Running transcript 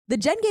The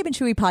Jen, Gabe, and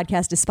Chewy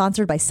podcast is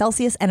sponsored by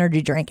Celsius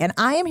Energy Drink, and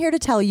I am here to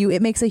tell you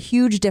it makes a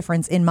huge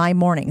difference in my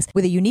mornings.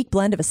 With a unique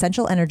blend of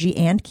essential energy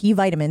and key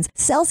vitamins,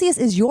 Celsius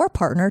is your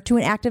partner to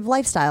an active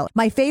lifestyle.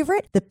 My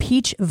favorite, the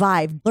Peach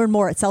Vibe. Learn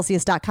more at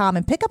Celsius.com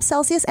and pick up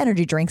Celsius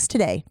Energy Drinks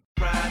today.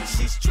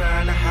 She's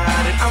trying to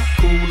hide it. I'm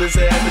cool as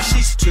ever.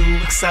 She's too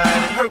excited.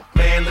 Her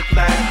man look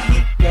like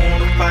he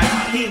wanna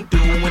fight. He ain't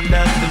doing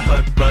nothing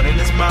but running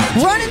his mouth.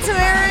 Running some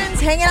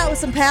errands, hanging out with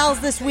some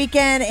pals this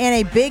weekend,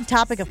 and a big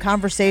topic of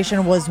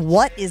conversation was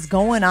what is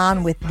going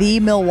on with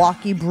the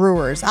Milwaukee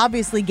Brewers.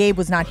 Obviously, Gabe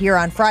was not here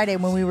on Friday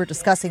when we were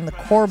discussing the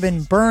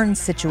Corbin Burnes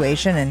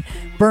situation and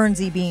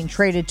Burnsy being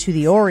traded to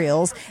the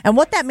Orioles and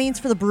what that means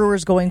for the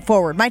Brewers going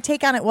forward. My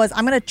take on it was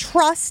I'm going to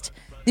trust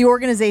the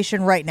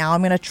organization right now. I'm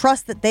going to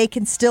trust that they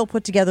can still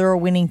put together a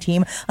winning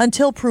team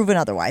until proven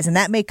otherwise. And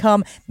that may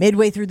come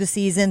midway through the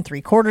season,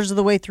 3/4 of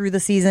the way through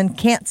the season.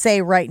 Can't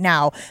say right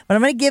now, but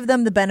I'm going to give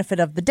them the benefit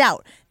of the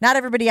doubt. Not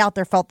everybody out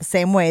there felt the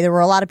same way. There were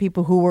a lot of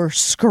people who were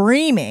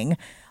screaming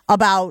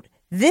about,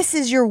 this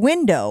is your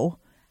window.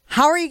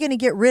 How are you going to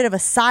get rid of a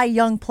Cy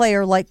Young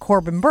player like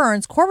Corbin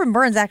Burnes? Corbin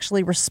Burnes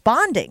actually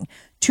responding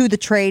to the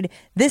trade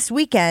this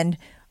weekend.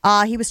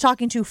 He was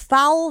talking to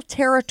Foul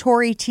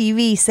Territory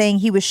TV, saying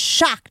he was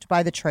shocked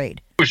by the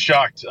trade. I was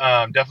shocked.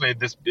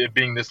 Definitely, it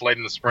being this late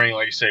in the spring,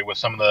 like you say, with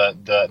some of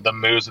the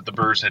moves that the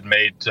Brewers had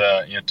made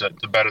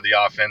to better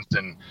the offense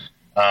and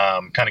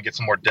kind of get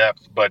some more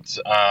depth. But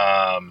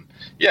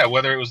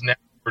whether it was now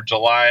or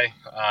July,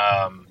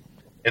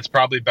 it's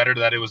probably better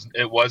that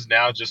it was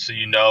now. Just so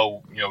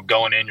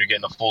going in, you're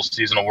getting a full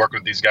season of working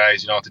with these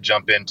guys. You don't have to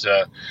jump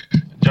into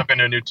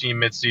a new team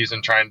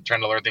mid-season, trying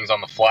to learn things on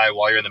the fly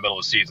while you're in the middle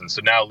of the season.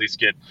 So now at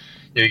least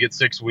you get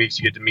 6 weeks,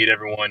 you get to meet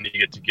everyone, you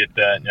get to get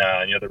that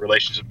the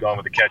relationship going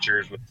with the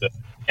catchers, with the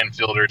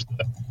infielders,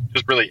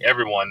 just really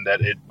everyone that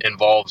it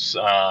involves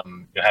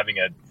having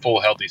a full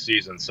healthy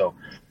season. So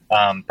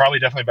probably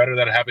definitely better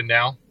that it happened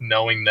now,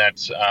 knowing that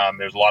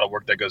there's a lot of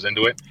work that goes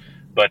into it.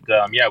 But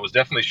I was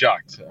definitely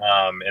shocked,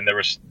 and there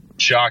was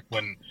shock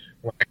when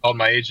I called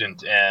my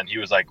agent and he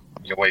was like,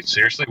 "Wait,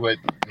 seriously? What?"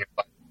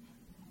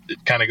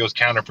 It kind of goes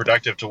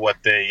counterproductive to what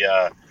they,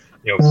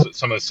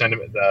 some of the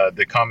sentiment,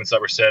 the comments that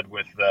were said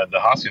with the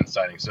Hoskins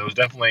signing. So it was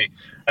definitely,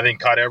 I think,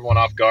 caught everyone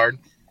off guard.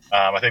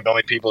 I think the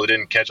only people that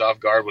didn't catch off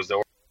guard was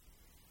the.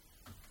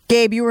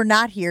 Gabe, you were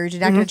not here. You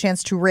did not get a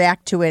chance to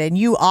react to it, and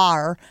you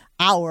are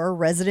our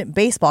resident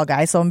baseball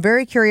guy. So I'm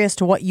very curious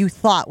to what you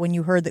thought when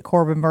you heard that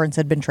Corbin Burnes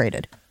had been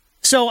traded.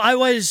 So I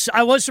was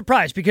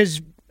surprised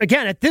because,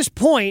 again, at this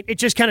point, it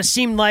just kind of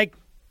seemed like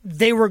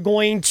they were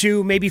going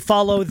to maybe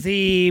follow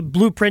the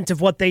blueprint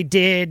of what they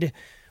did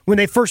when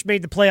they first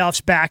made the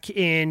playoffs back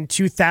in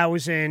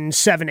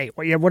 2007, 8,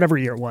 whatever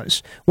year it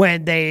was,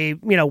 when they,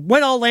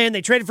 went all in,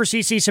 they traded for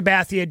CC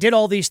Sabathia, did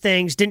all these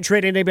things, didn't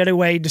trade anybody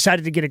away,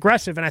 decided to get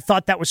aggressive, and I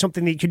thought that was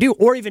something that you could do.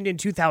 Or even in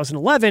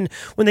 2011,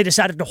 when they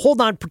decided to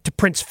hold on to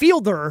Prince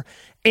Fielder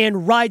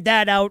and ride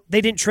that out.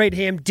 They didn't trade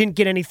him, didn't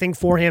get anything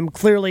for him,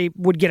 clearly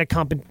would get a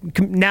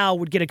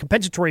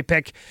compensatory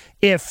pick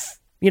if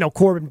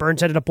Corbin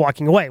Burnes ended up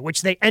walking away,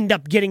 which they end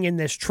up getting in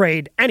this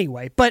trade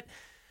anyway. But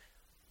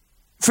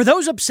for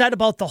those upset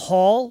about the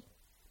haul,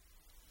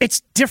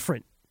 it's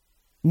different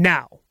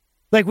now.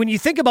 Like when you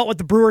think about what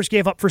the Brewers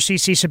gave up for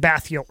CC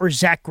Sabathia or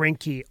Zach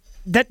Greinke,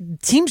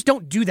 that teams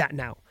don't do that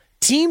now.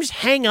 Teams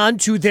hang on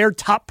to their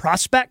top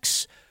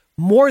prospects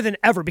more than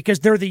ever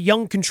because they're the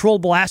young,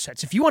 controllable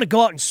assets. If you want to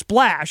go out and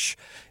splash,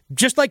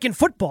 just like in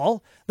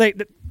football,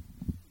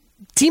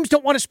 teams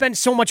don't want to spend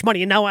so much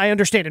money. And now I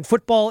understand in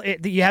football,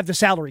 you have the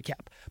salary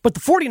cap. But the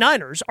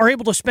 49ers are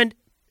able to spend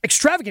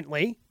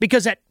extravagantly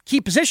because at key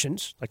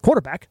positions, like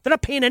quarterback, they're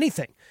not paying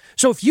anything.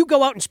 So if you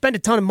go out and spend a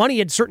ton of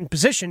money at certain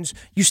positions,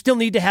 you still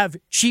need to have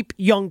cheap,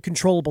 young,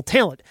 controllable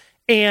talent.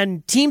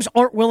 And teams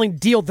aren't willing to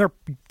deal their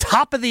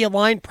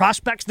top-of-the-line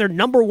prospects, their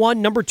number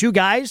one, number two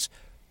guys,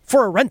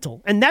 for a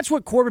rental. And that's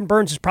what Corbin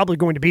Burnes is probably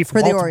going to be for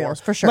Baltimore. The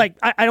Orioles, for sure. Like,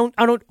 I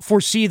don't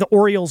foresee the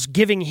Orioles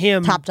giving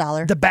him top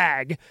dollar, the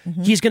bag.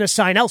 Mm-hmm. He's going to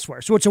sign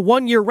elsewhere. So it's a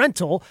 1-year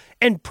rental,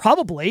 and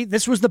probably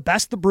this was the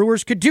best the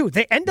Brewers could do.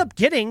 They end up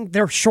getting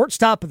their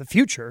shortstop of the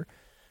future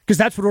because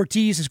that's what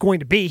Ortiz is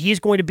going to be.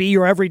 He's going to be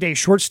your everyday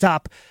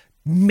shortstop,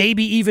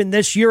 maybe even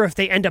this year if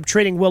they end up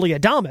trading Willy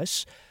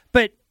Adames.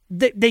 But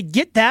they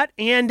get that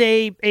and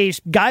a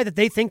guy that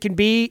they think can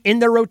be in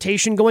their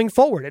rotation going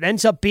forward. It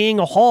ends up being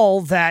a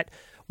haul that,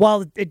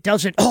 while it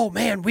doesn't, oh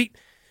man, we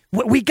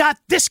got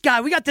this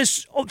guy, we got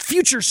this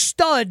future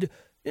stud.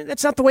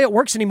 That's not the way it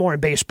works anymore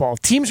in baseball.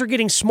 Teams are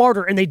getting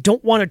smarter, and they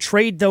don't want to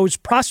trade those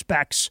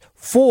prospects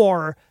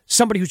for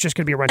somebody who's just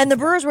going to be a rental. And the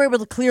Brewers were able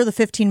to clear the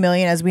 $15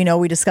 million, as we know.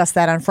 We discussed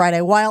that on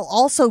Friday, while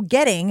also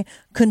getting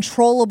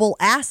controllable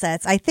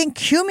assets. I think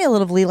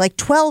cumulatively, like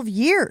 12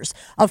 years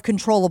of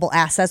controllable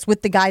assets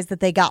with the guys that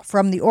they got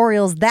from the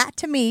Orioles. That,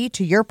 to me,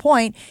 to your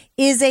point,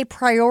 is a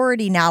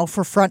priority now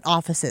for front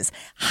offices.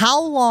 How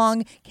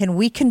long can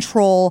we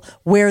control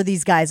where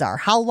these guys are?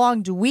 How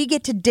long do we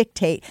get to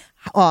dictate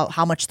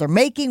how much they're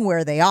making,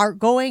 where they are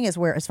going, as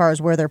far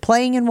as where they're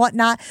playing and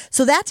whatnot.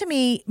 So that to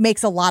me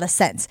makes a lot of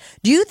sense.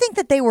 Do you think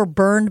that they were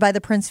burned by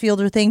the Prince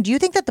Fielder thing? Do you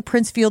think that the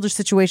Prince Fielder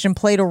situation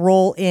played a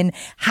role in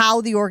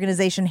how the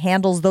organization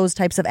handles those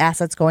types of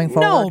assets going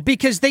forward? No,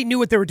 because they knew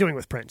what they were doing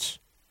with Prince.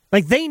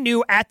 Like, they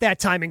knew at that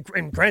time,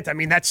 and granted, I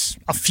mean, that's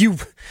a few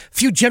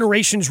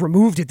generations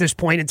removed at this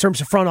point in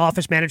terms of front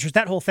office managers,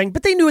 that whole thing,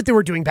 but they knew what they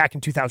were doing back in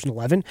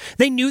 2011.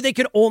 They knew they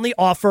could only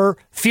offer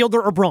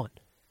Fielder or Braun.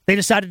 They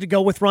decided to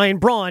go with Ryan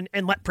Braun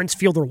and let Prince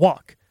Fielder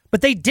walk.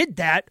 But they did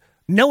that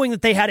knowing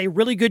that they had a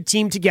really good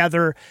team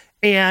together,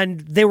 and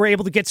they were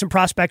able to get some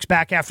prospects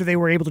back after they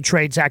were able to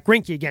trade Zach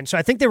Greinke again. So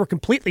I think they were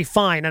completely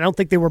fine. I don't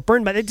think they were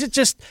burned by it.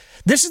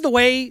 This is the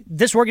way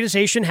this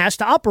organization has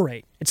to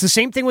operate. It's the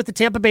same thing with the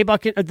Tampa Bay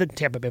Buccaneers,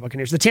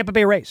 the Tampa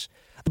Bay Rays.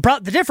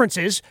 The difference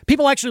is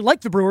people actually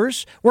like the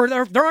Brewers, where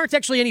there aren't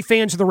actually any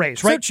fans of the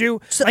Rays, right,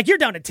 Chu? Like, you're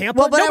down in Tampa.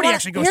 Nobody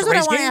actually goes to Rays games. Here's what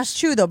I want to ask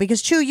Chu, though,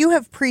 because, Chu, you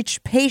have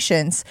preached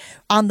patience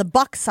on the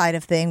Bucs side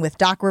of thing with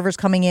Doc Rivers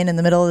coming in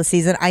the middle of the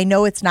season. I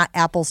know it's not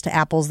apples to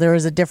apples. There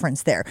is a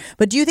difference there.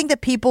 But do you think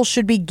that people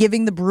should be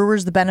giving the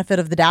Brewers the benefit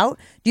of the doubt?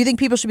 Do you think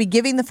people should be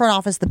giving the front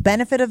office the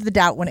benefit of the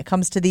doubt when it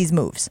comes to these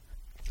moves?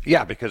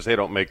 Yeah, because they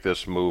don't make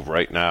this move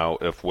right now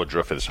if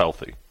Woodruff is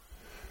healthy.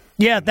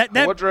 Yeah, that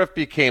Woodruff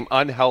became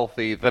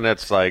unhealthy, then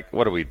it's like,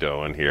 what are we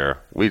doing here?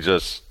 We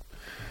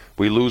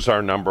lose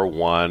our number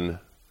one.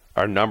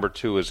 Our number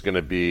two is going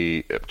to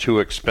be too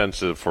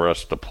expensive for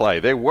us to play.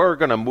 They were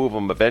going to move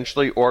him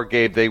eventually, or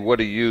Gabe, they would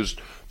have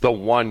used the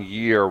 1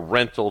 year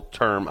rental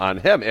term on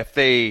him if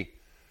they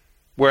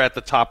were at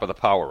the top of the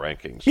power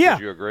rankings. Yeah,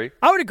 would you agree?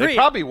 I would agree. They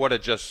probably would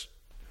have just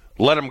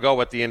let him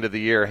go at the end of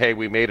the year. Hey,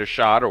 we made a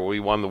shot, or we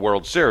won the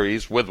World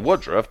Series with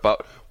Woodruff,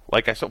 but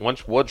like I said,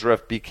 once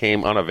Woodruff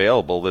became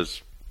unavailable,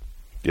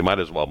 you might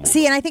as well move.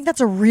 See, and I think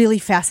that's a really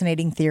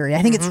fascinating theory.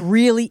 I think it's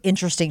really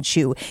interesting,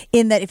 Chu,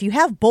 in that if you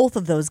have both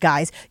of those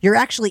guys, you're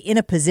actually in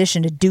a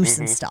position to do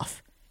some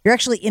stuff. You're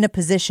actually in a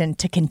position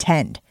to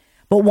contend.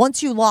 But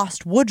once you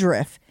lost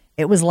Woodruff,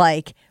 it was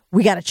like,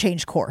 we got to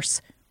change course.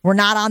 We're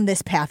not on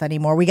this path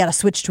anymore. We got to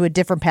switch to a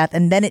different path.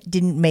 And then it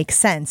didn't make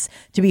sense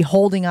to be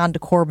holding on to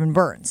Corbin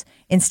Burnes.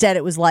 Instead,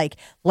 it was like,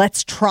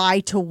 let's try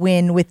to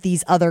win with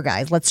these other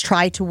guys. Let's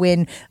try to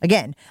win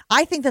again.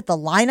 I think that the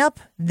lineup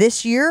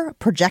this year,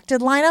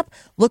 projected lineup,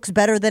 looks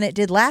better than it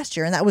did last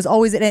year. And that was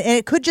always it. And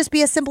it could just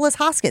be as simple as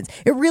Hoskins.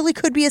 It really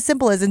could be as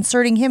simple as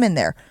inserting him in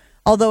there.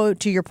 Although,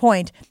 to your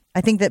point,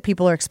 I think that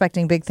people are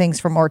expecting big things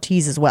from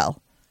Ortiz as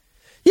well.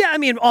 Yeah, I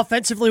mean,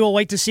 offensively, we'll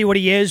wait to see what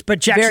he is. But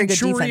Jackson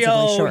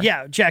Chourio,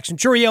 sure. Jackson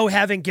Chourio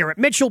having Garrett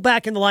Mitchell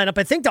back in the lineup.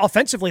 I think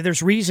offensively,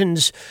 there's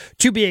reasons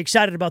to be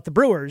excited about the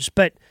Brewers.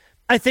 But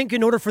I think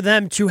in order for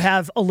them to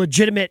have a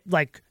legitimate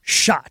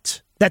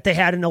shot that they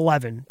had in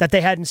 11, that they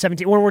had in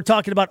 17, when we're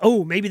talking about,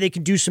 maybe they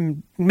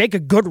can make a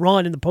good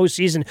run in the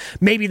postseason,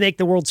 maybe make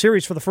the World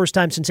Series for the first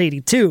time since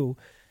 '82.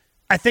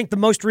 I think the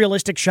most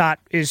realistic shot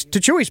is, to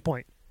Chewy's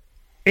point,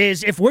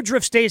 is if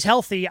Woodruff stays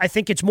healthy, I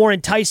think it's more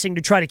enticing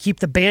to try to keep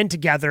the band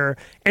together.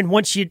 And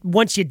once you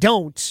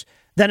don't,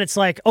 then it's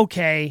like,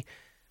 okay,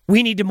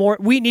 we need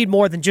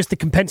more than just the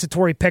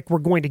compensatory pick we're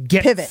going to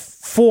get pivot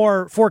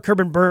for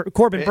Corbin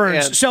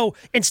Burnes. So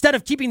instead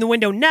of keeping the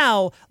window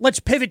now,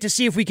 let's pivot to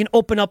see if we can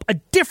open up a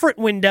different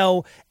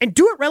window and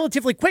do it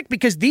relatively quick,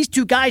 because these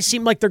two guys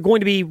seem like they're going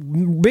to be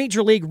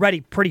major league ready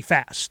pretty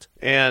fast.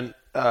 And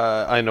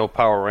I know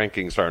power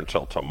rankings aren't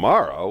until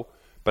tomorrow,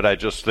 but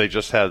they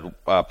just had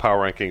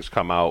power rankings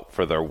come out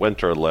for their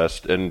winter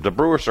list, and the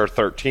Brewers are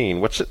 13,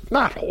 which is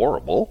not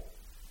horrible.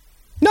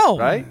 No,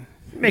 right?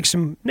 Make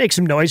some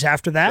noise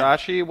after that.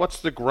 Joshy,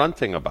 what's the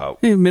grunting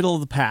about? Middle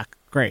of the pack,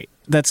 great.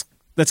 That's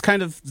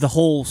kind of the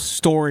whole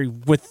story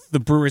with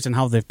the Brewers and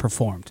how they've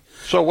performed.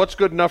 So what's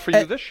good enough for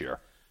you this year?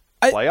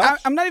 Playoffs?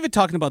 I'm not even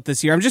talking about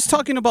this year. I'm just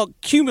talking about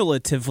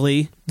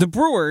cumulatively. The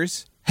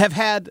Brewers have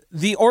had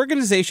the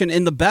organization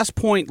in the best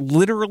point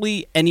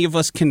literally any of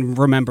us can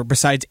remember,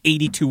 besides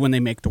 82 when they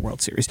make the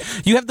World Series.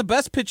 You have the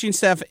best pitching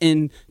staff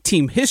in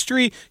team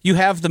history. You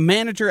have the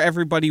manager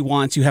everybody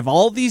wants. You have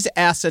all these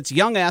assets,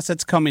 young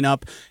assets coming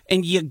up,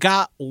 and you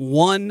got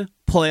one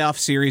playoff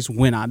series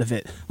win out of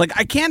it. Like,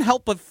 I can't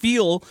help but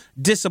feel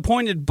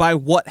disappointed by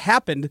what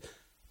happened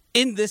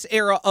in this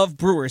era of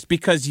Brewers,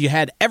 because you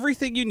had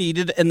everything you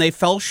needed and they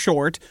fell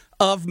short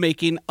of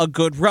making a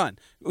good run.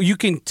 You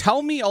can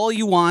tell me all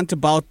you want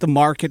about the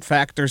market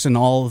factors and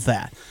all of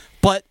that,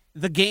 but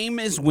the game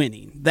is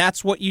winning.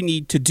 That's what you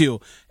need to do.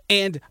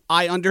 And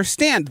I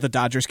understand the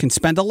Dodgers can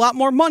spend a lot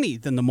more money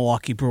than the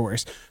Milwaukee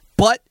Brewers,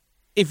 but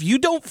if you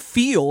don't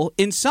feel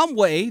in some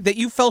way that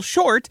you fell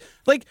short,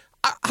 like,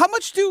 how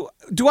much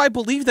do I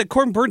believe that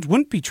Corbin Burnes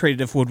wouldn't be traded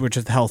if Woodruff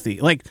is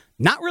healthy? Like,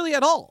 not really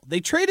at all.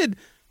 They traded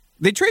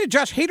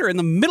Josh Hader in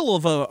the middle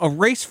of a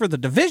race for the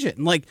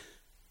division. Like,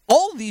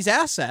 all these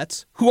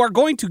assets who are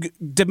going to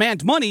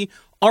demand money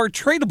are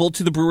tradable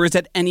to the Brewers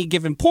at any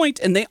given point,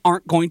 and they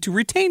aren't going to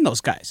retain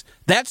those guys.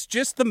 That's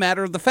just the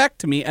matter of the fact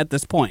to me at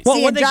this point.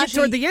 Well, when they get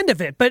toward the end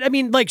of it. But, I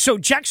mean, like, so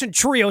Jackson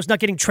Chourio is not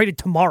getting traded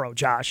tomorrow,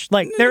 Josh.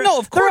 Like, there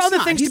are other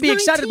things to be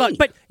excited about.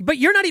 But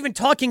you're not even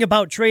talking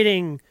about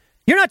trading...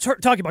 You're not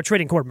talking about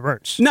trading Corbin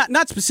Burns.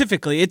 Not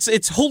specifically. It's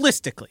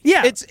holistically.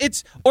 Yeah.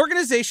 It's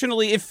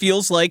organizationally,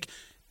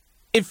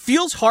 it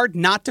feels hard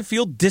not to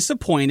feel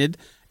disappointed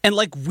and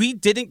like we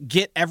didn't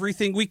get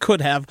everything we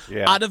could have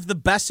out of the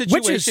best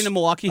situation in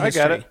Milwaukee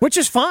history. I get it. Which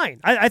is fine.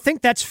 I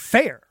think that's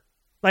fair.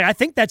 Like, I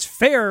think that's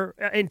fair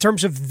in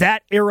terms of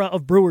that era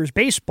of Brewers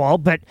baseball,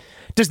 but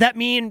does that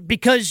mean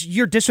because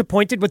you're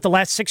disappointed with the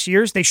last 6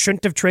 years, they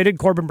shouldn't have traded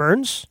Corbin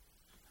Burns?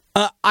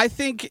 I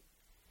think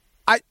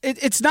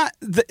it's not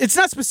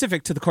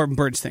specific to the Corbin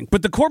Burns thing,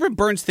 but the Corbin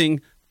Burns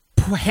thing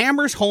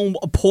hammers home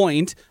a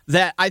point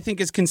that I think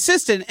is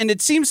consistent, and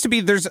it seems to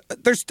be there's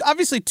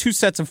obviously two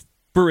sets of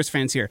Brewers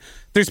fans here.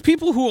 There's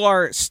people who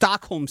are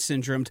Stockholm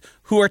syndromed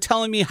who are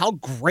telling me how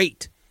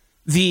great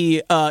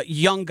the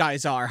young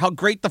guys are, how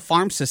great the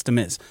farm system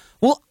is.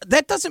 Well,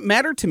 that doesn't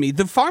matter to me.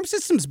 The farm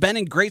system's been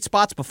in great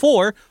spots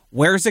before.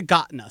 Where's it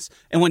gotten us?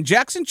 And when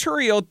Jackson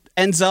Chourio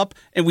ends up,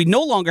 and we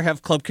no longer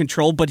have club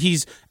control, but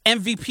he's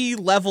MVP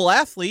level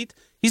athlete,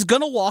 he's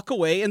going to walk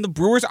away, and the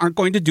Brewers aren't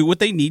going to do what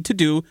they need to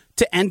do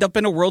to end up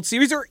in a World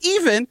Series or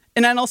even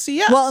an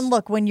NLCS. Well, and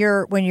look, when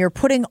you're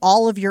putting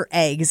all of your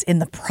eggs in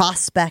the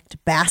prospect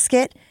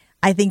basket,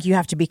 I think you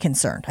have to be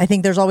concerned. I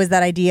think there's always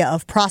that idea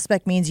of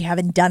prospect means you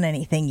haven't done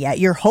anything yet.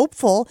 You're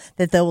hopeful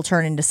that they will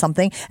turn into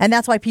something. And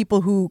that's why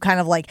people who kind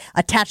of like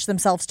attach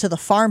themselves to the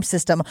farm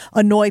system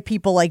annoy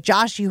people like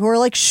Joshy who are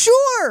like,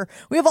 sure,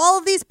 we have all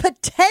of these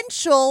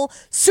potential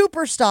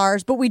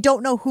superstars, but we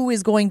don't know who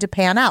is going to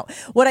pan out.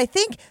 What I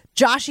think,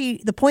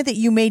 Joshy, the point that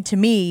you made to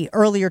me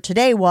earlier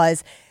today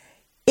was,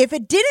 if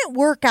it didn't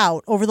work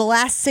out over the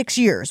last 6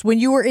 years when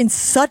you were in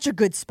such a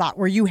good spot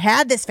where you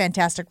had this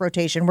fantastic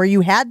rotation, where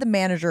you had the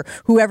manager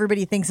who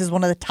everybody thinks is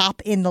one of the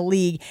top in the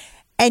league,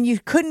 and you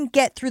couldn't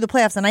get through the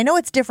playoffs, and I know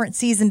it's different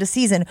season to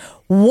season,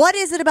 what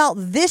is it about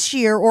this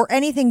year or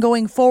anything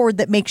going forward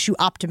that makes you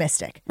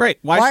optimistic? Right.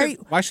 Why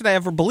should I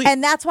ever believe?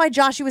 And that's why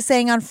Joshy was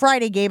saying on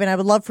Friday, Gabe, and I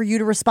would love for you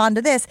to respond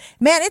to this,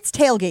 man, it's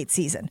tailgate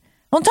season.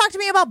 Don't talk to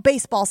me about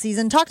baseball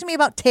season. Talk to me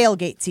about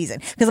tailgate season.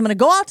 Because I'm going to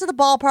go out to the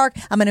ballpark.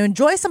 I'm going to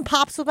enjoy some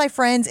pops with my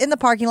friends in the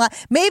parking lot.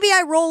 Maybe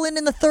I roll in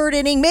the third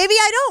inning. Maybe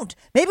I don't.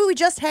 Maybe we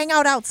just hang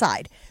out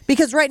outside.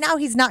 Because right now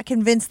he's not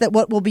convinced that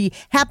what will be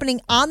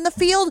happening on the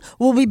field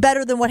will be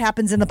better than what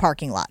happens in the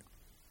parking lot.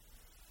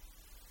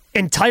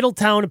 And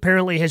Titletown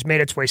apparently has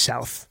made its way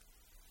south.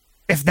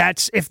 If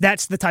that's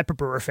the type of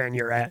Brewer fan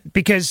you're at.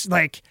 Because,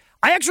 like,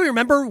 I actually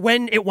remember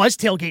when it was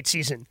tailgate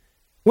season,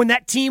 when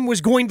that team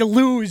was going to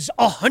lose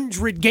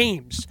 100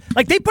 games.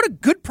 Like, they put a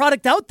good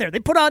product out there. They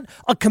put on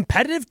a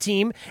competitive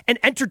team, an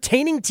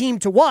entertaining team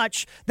to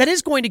watch that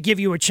is going to give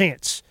you a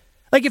chance.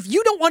 Like, if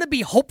you don't want to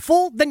be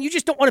hopeful, then you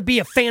just don't want to be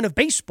a fan of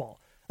baseball.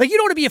 Like, you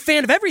don't want to be a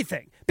fan of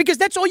everything, because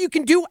that's all you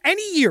can do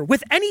any year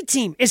with any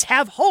team is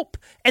have hope.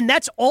 And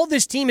that's all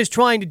this team is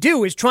trying to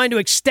do, is trying to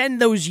extend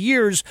those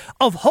years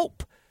of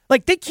hope.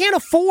 Like, they can't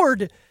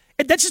afford...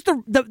 That's just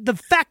the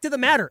fact of the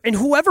matter. And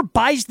whoever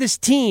buys this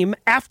team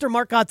after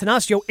Mark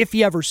Attanasio, if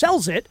he ever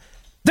sells it,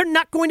 they're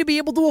not going to be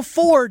able to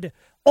afford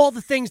all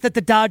the things that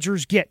the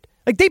Dodgers get.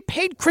 Like, they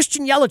paid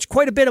Christian Yelich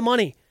quite a bit of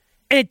money,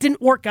 and it didn't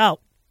work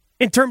out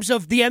in terms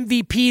of the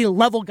MVP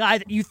level guy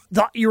that you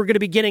thought you were going to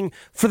be getting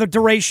for the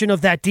duration of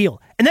that deal.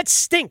 And that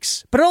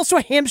stinks, but it also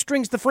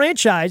hamstrings the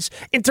franchise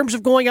in terms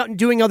of going out and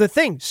doing other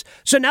things.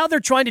 So now they're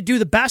trying to do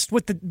the best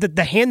with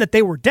the hand that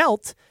they were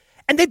dealt,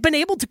 and they've been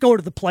able to go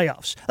to the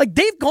playoffs. Like,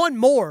 they've gone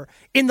more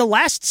in the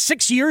last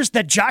 6 years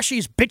that Joshy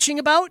is bitching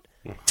about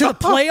to the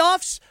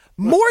playoffs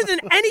more than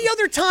any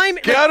other time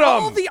in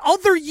all the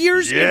other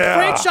years in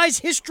franchise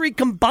history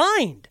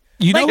combined.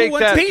 You know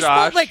what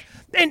baseball, Josh. Like,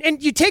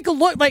 and you take a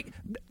look, like,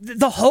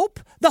 the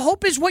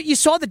hope is what you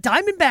saw the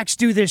Diamondbacks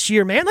do this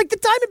year, man. Like, the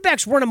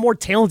Diamondbacks weren't a more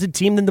talented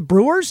team than the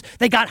Brewers.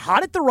 They got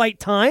hot at the right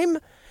time.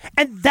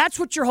 And that's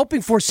what you're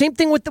hoping for. Same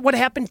thing with what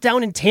happened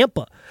down in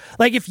Tampa.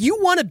 Like, if you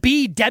want to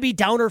be Debbie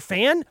Downer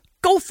fan,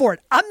 go for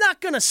it. I'm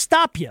not going to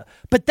stop you.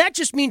 But that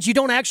just means you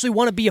don't actually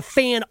want to be a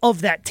fan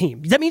of that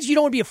team. That means you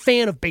don't want to be a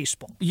fan of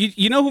baseball.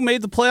 You know who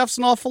made the playoffs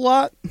an awful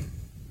lot?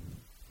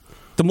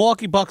 The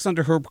Milwaukee Bucks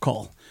under Herb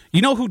Cole.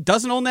 You know who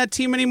doesn't own that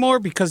team anymore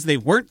because they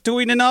weren't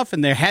doing enough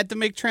and they had to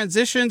make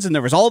transitions and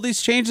there was all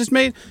these changes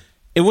made?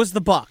 It was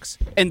the Bucks.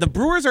 And the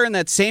Brewers are in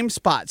that same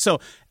spot. So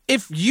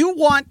if you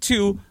want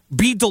to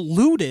be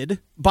deluded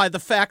by the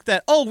fact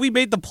that, oh, we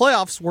made the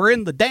playoffs, we're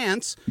in the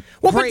dance.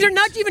 Well, great. But they're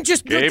not even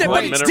just... Gabe,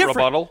 but it's different.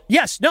 Rebuttal?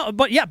 Yes, no,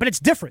 but it's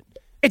different.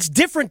 It's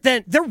different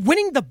than they're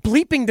winning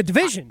the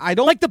division. I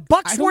don't like the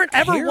Bucks I don't weren't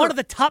ever care. one of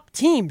the top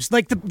teams.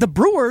 Like the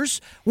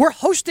Brewers were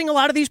hosting a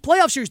lot of these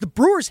playoff series. The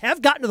Brewers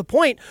have gotten to the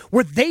point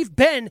where they've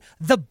been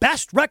the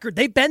best record.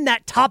 They've been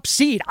that top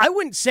seed. I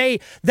wouldn't say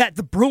that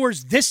the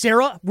Brewers this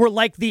era were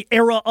like the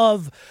era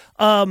of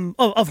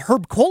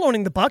Herb Cole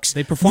owning the Bucks.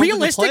 They performed in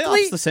the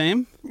playoffs the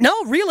same.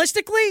 No,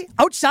 realistically,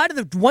 outside of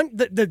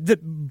the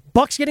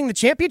Bucks getting the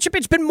championship,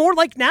 it's been more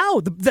like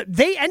now.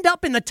 They end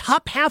up in the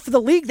top half of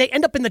the league. They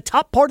end up in the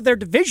top part of their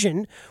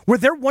division where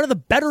they're one of the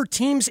better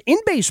teams in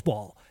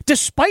baseball,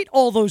 despite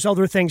all those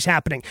other things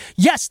happening.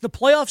 Yes, the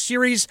playoff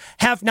series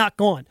have not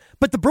gone,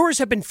 but the Brewers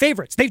have been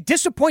favorites. They've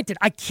disappointed.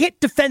 I can't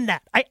defend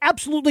that. I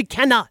absolutely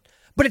cannot.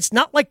 But it's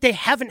not like they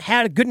haven't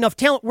had a good enough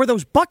talent where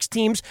those Bucks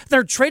teams that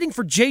are trading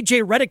for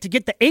J.J. Redick to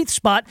get the 8th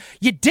spot,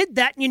 you did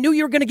that and you knew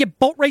you were going to get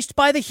boat raced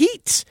by the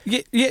Heat.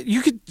 Yeah,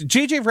 you could.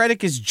 J.J.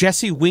 Redick is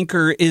Jesse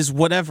Winker is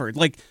whatever.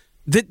 Like,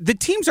 the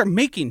teams are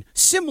making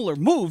similar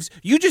moves.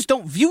 You just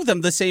don't view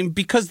them the same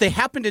because they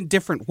happened in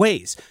different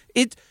ways.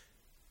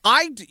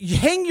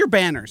 Hang your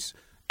banners.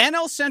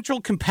 NL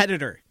Central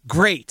competitor,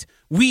 great.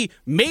 We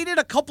made it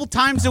a couple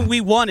times and we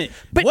won it.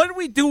 But what do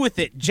we do with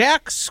it?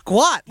 Jack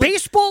squat.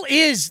 Baseball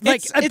is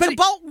like it's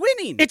about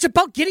winning. It's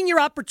about getting your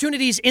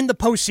opportunities in the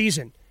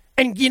postseason.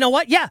 And you know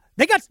what? Yeah,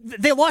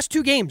 they lost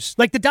 2 games.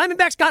 Like the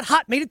Diamondbacks got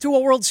hot, made it to a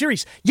World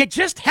Series. You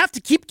just have to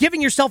keep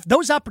giving yourself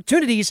those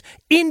opportunities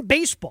in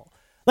baseball.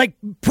 Like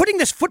putting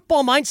this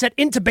football mindset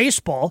into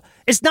baseball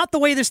is not the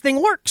way this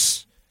thing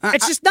works.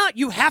 It's just not.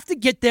 You have to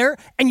get there,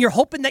 and you're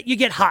hoping that you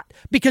get hot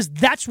because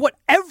that's what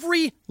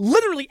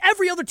literally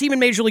every other team in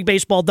Major League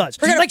Baseball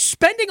does. Like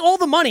spending all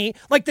the money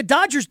like the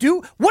Dodgers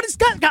do. What has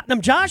gotten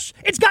them, Josh?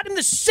 It's gotten them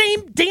the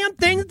same damn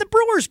thing that the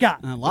Brewers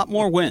got. A lot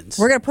more wins.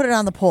 We're going to put it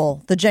on the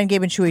poll, the Jen,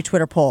 Gabe, and Chewy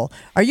Twitter poll.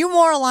 Are you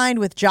more aligned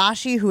with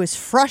Joshy, who is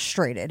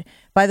frustrated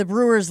by the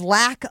Brewers'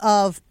 lack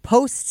of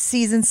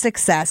postseason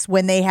success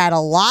when they had a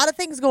lot of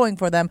things going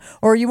for them,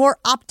 or are you more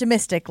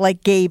optimistic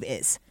like Gabe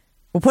is?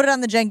 We'll put it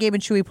on the Jen, Gabe,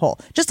 and Chewy poll.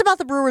 Just about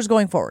the Brewers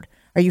going forward.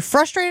 Are you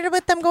frustrated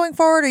with them going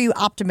forward, or are you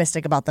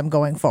optimistic about them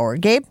going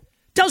forward? Gabe?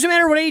 Doesn't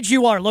matter what age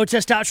you are, low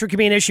testosterone can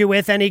be an issue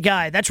with any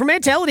guy. That's where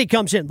Mentality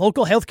comes in.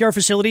 Local healthcare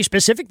facility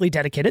specifically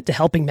dedicated to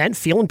helping men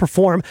feel and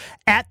perform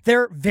at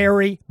their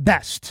very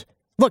best.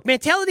 Look,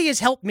 Mentality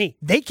has helped me.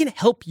 They can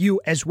help you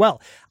as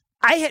well.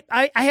 I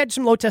had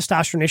some low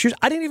testosterone issues.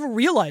 I didn't even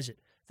realize it.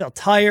 Felt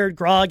tired,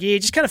 groggy,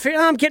 just kind of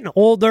figured, I'm getting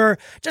older,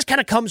 just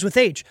kind of comes with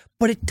age.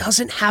 But it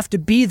doesn't have to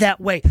be that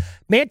way.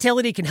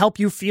 Mentality can help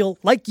you feel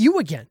like you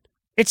again.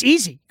 It's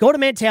easy. Go to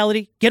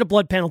Mentality, get a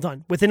blood panel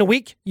done. Within a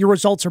week, your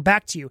results are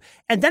back to you.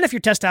 And then if your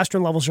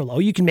testosterone levels are low,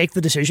 you can make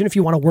the decision if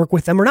you want to work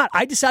with them or not.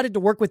 I decided to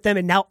work with them,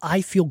 and now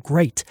I feel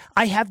great.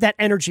 I have that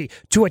energy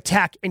to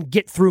attack and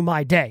get through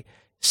my day.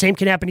 Same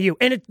can happen to you.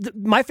 And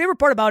my favorite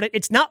part about it,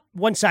 it's not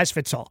one size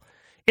fits all.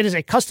 It is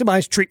a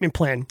customized treatment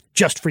plan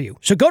just for you.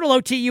 So go to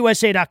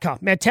lowtusa.com.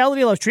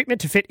 Mentality allows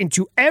treatment to fit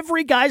into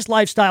every guy's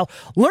lifestyle.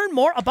 Learn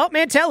more about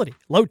Mentality.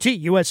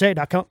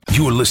 lowtusa.com.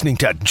 You're listening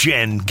to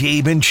Jen,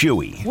 Gabe, and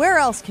Chewy. Where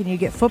else can you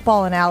get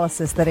football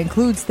analysis that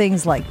includes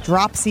things like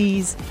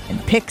dropsies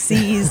and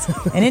pixies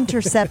and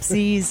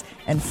interceptsies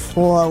and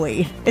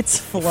flowy? It's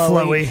flowy.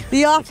 Flowy.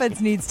 The offense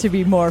needs to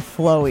be more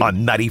flowy.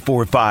 On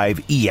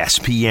 94.5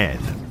 ESPN.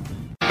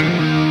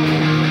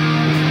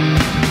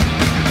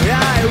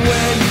 I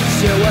went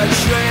to a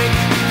shrink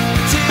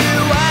to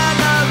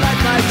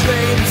analyze my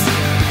dreams.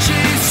 She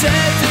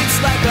says it's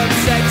like a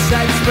sex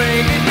that's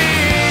bringing me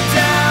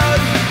down.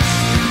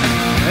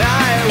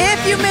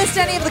 If you missed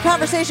any of the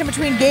conversation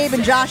between Gabe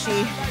and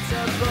Joshy,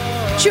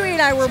 Chewy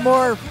and I were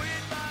more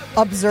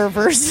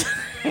observers.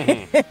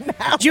 Did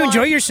you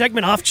enjoy your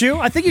segment off, Chew?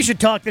 I think you should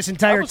talk this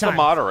entire I was time. the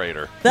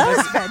moderator. That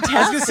was fantastic. I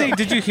was going to say,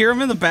 did you hear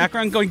him in the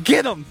background going,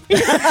 get him?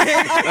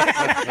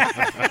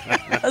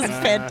 That was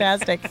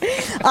fantastic.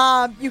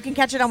 You can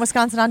catch it on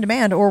Wisconsin On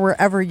Demand or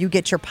wherever you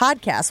get your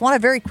podcasts. I want to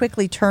very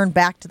quickly turn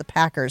back to the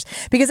Packers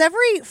because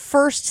every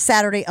first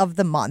Saturday of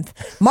the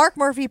month, Mark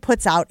Murphy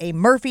puts out a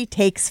Murphy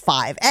Takes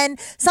 5. And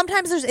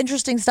sometimes there's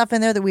interesting stuff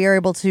in there that we are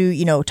able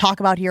to, talk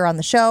about here on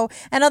the show.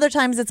 And other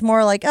times it's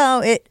more like,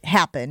 oh, it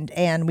happened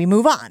and we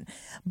move on.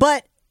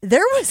 But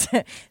there was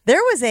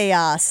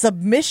a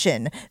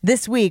submission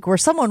this week where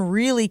someone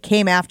really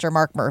came after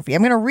Mark Murphy.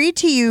 I'm going to read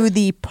to you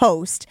the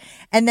post,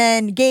 and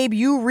then Gabe,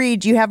 you read.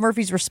 Do you have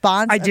Murphy's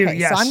response? I do. Okay,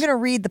 yes. So I'm going to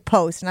read the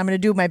post, and I'm going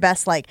to do my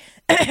best,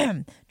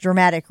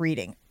 dramatic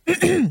reading.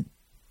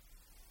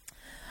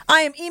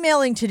 I am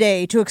emailing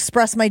today to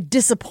express my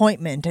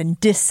disappointment and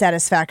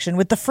dissatisfaction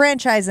with the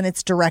franchise and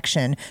its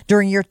direction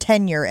during your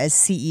tenure as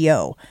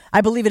CEO. I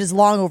believe it is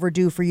long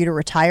overdue for you to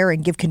retire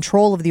and give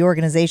control of the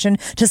organization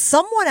to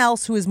someone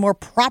else who is more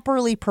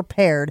properly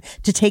prepared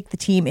to take the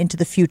team into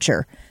the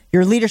future.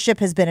 Your leadership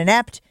has been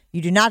inept.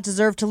 You do not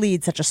deserve to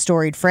lead such a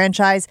storied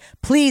franchise.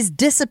 Please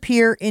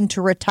disappear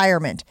into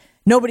retirement.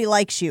 Nobody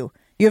likes you.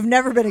 You have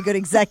never been a good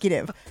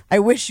executive. I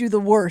wish you the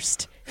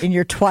worst. in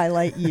your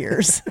twilight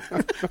years.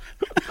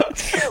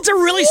 It's a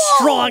really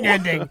strong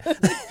ending.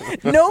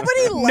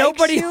 Nobody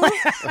likes you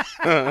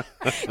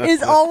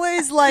is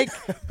always like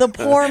the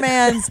poor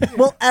man's,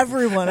 well,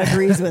 everyone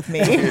agrees with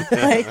me.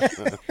 Like,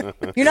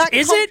 you're not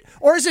Is it?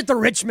 Or is it the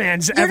rich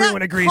man's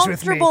everyone agrees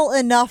with me? You're not comfortable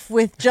enough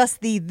with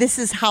just the this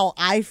is how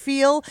I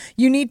feel.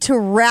 You need to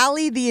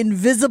rally the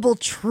invisible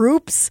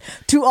troops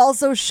to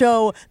also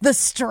show the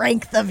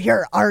strength of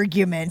your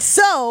argument.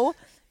 So,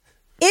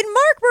 in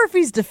Mark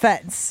Murphy's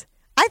defense,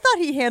 I thought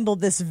he handled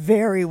this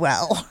very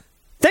well.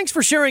 Thanks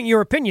for sharing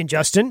your opinion,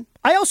 Justin.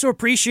 I also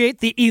appreciate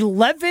the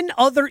 11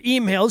 other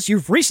emails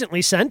you've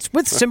recently sent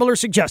with similar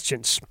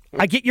suggestions.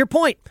 I get your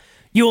point.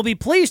 You will be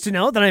pleased to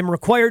know that I am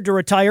required to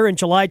retire in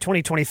July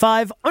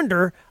 2025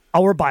 under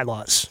our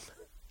bylaws.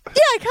 Yeah,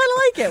 I kind of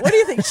like it. What do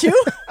you think,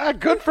 Chew?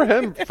 Good for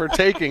him for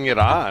taking it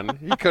on.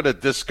 He could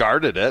have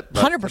discarded it.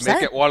 100%.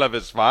 Make it one of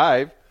his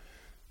 5.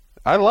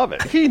 I love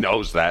it. He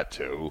knows that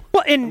too.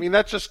 Well, I mean,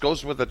 that just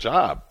goes with the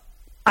job.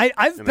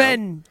 I've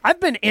been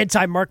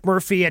anti Mark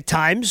Murphy at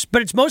times,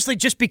 but it's mostly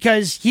just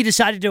because he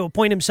decided to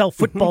appoint himself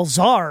football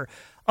czar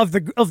of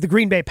the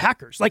Green Bay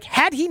Packers. Like,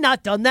 had he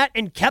not done that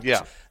and kept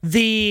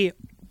the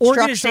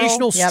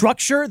organizational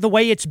structure the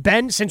way it's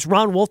been since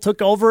Ron Wolf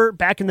took over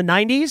back in the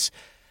 90s,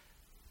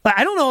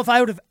 I don't know if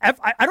I don't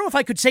know if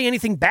I could say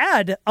anything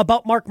bad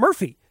about Mark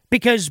Murphy,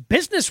 because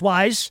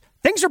business-wise,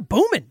 things are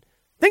booming.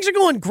 Things are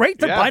going great.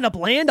 They're buying up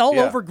land all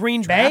over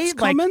Green Bay.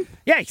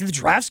 The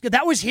draft's good.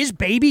 That was his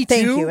baby, too.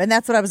 Thank you. And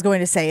that's what I was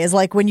going to say, is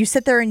like when you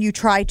sit there and you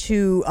try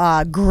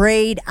to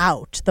grade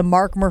out the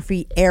Mark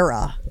Murphy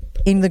era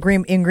in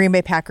Green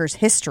Bay Packers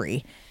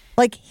history,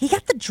 like, he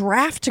got the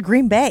draft to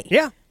Green Bay.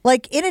 Yeah.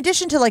 Like, in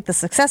addition to, like, the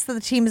success that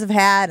the teams have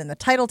had and the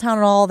title town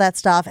and all that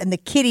stuff, and the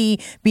kitty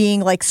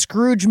being, like,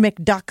 Scrooge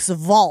McDuck's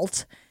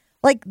vault,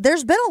 like,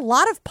 there's been a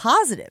lot of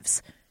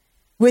positives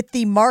with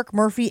the Mark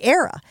Murphy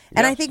era.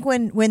 And I think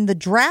when the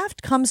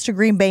draft comes to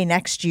Green Bay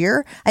next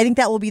year, I think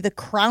that will be the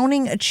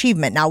crowning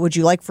achievement. Now, would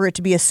you like for it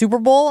to be a Super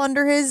Bowl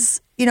under his,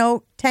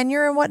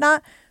 tenure and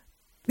whatnot?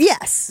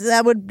 Yes,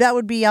 that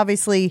would be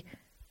obviously.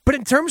 But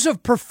in terms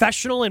of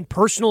professional and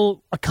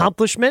personal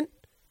accomplishment,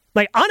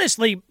 like,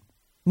 honestly,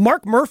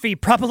 Mark Murphy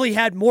probably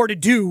had more to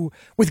do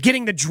with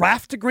getting the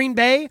draft to Green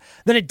Bay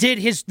than it did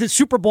the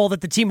Super Bowl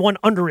that the team won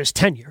under his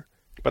tenure.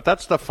 But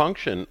that's the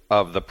function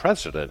of the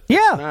president. Yeah.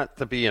 It's not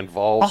to be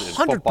involved in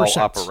 100%. football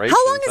operations.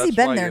 How long has he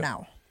been there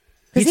now?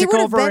 Because he took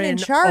would have over been in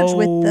charge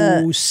with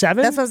the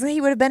 07? That's what I was saying. He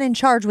would have been in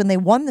charge when they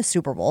won the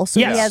Super Bowl. So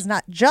Yes. he has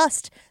not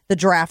just the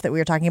draft that we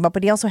were talking about,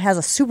 but he also has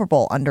a Super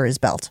Bowl under his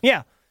belt.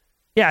 Yeah.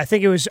 Yeah, I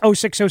think it was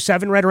 06,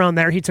 07, right around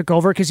there he took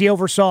over because he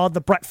oversaw the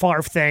Brett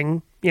Favre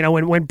thing,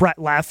 when Brett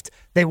left.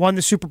 They won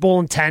the Super Bowl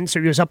in 10, so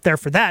he was up there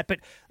for that. But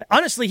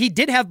honestly, he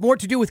did have more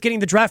to do with getting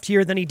the draft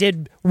here than he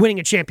did winning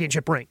a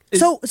championship ring.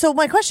 So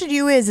my question to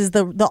you is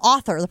the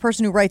author, the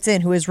person who writes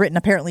in, who has written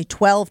apparently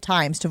 12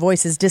 times to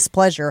voice his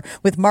displeasure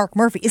with Mark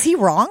Murphy, is he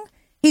wrong?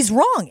 He's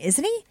wrong,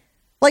 isn't he?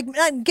 Like,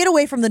 get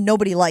away from the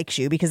nobody likes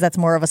you, because that's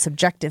more of a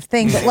subjective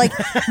thing. But, like,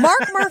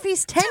 Mark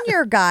Murphy's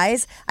tenure,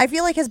 guys, I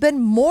feel like has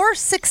been more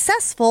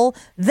successful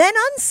than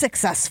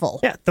unsuccessful.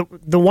 Yeah,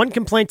 the one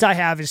complaint I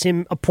have is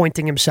him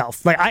appointing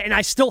himself. And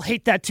I still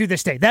hate that to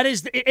this day.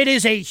 It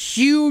is a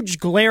huge,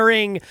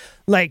 glaring,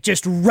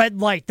 just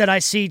red light that I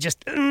see.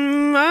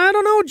 I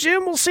don't know,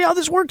 Jim. We'll see how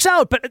this works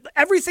out. But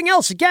everything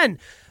else, again,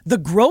 the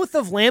growth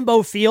of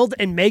Lambeau Field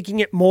and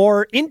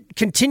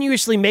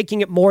continuously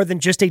making it more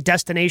than just a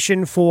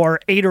destination for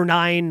 8 or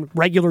 9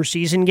 regular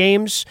season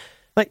games,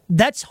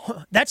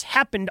 that's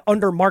happened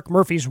under Mark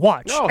Murphy's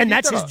watch, and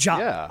that's his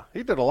job. Yeah,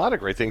 he did a lot of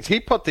great things. He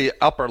put the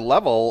upper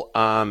level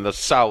on the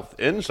south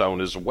end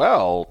zone as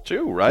well,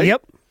 too, right?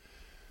 Yep.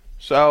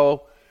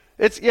 So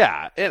it's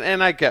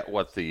and I get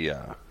what the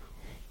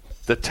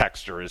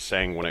texter is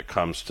saying when it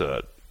comes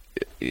to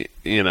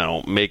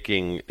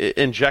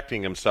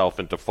injecting himself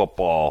into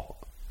football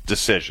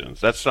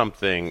decisions. That's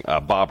something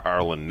Bob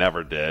Harlan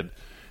never did.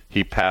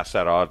 He passed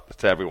that on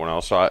to everyone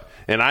else.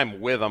 And I'm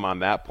with him on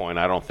that point.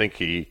 I don't think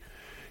he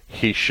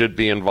should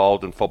be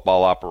involved in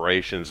football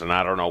operations, and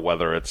I don't know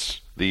whether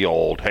it's the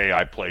old, hey,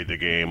 I played the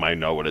game, I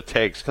know what it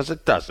takes, because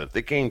it doesn't.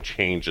 The game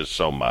changes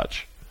so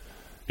much.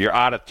 You're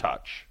out of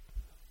touch.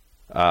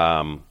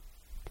 But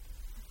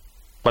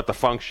the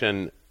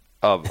function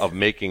of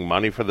making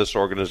money for this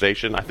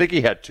organization. I think he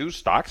had 2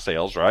 stock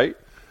sales, right?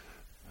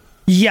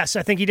 Yes,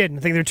 I think he did. I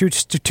think there are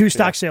two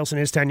stock sales in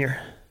his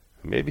tenure.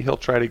 Maybe he'll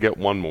try to get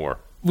one more.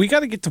 We got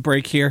to get to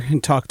break here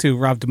and talk to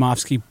Rob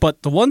Domofsky.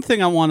 But the one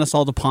thing I want us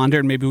all to ponder,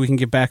 and maybe we can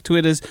get back to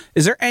it, is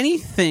there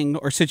anything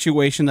or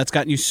situation that's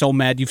gotten you so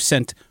mad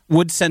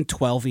would send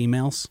 12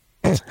 emails?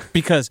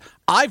 Because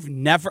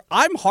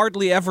I'm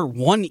hardly ever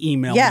one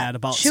email mad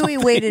about Chewy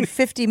something. waited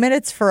 50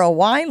 minutes for a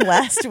wine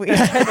last week.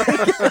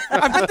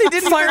 I bet they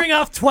did firing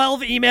off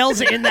 12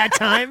 emails in that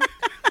time.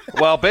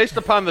 Well, based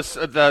upon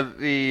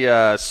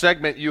the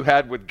segment you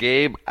had with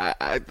Gabe,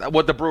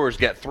 would the Brewers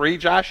get 3,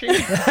 Joshy?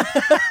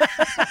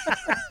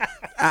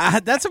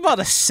 That's about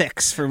a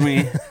 6 for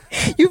me.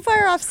 You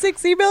fire off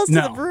 6 emails to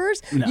No. the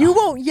Brewers? No. You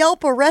won't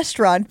Yelp a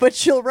restaurant,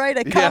 but you'll write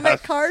a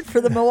comment card for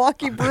the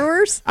Milwaukee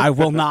Brewers? I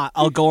will not.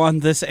 I'll go on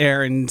this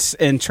air and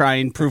try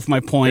and prove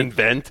my point.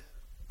 Invent.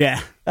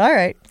 Yeah. All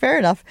right, fair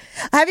enough.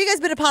 Have you guys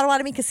been to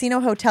Potawatomi Casino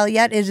Hotel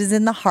yet? It is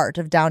in the heart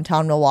of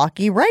downtown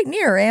Milwaukee, right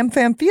near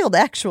AmFam Field,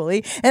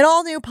 actually. An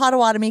all-new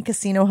Potawatomi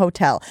Casino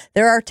Hotel.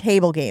 There are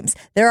table games.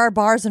 There are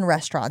bars and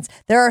restaurants.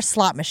 There are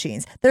slot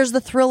machines. There's the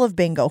thrill of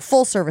bingo,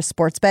 full-service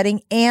sports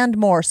betting, and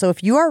more. So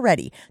if you are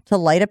ready to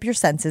light up your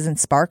senses and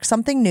spark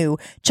something new,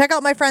 check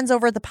out my friends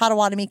over at the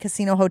Potawatomi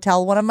Casino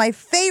Hotel, one of my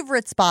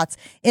favorite spots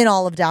in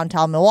all of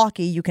downtown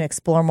Milwaukee. You can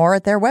explore more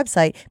at their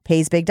website,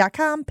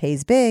 paysbig.com,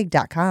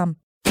 paysbig.com.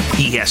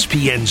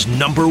 ESPN's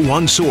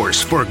 #1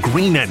 source for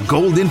green and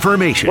gold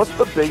information. What's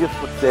the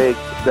biggest mistake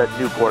that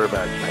new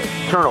quarterbacks make?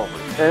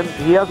 Turnovers. And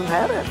he hasn't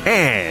had it.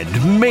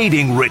 And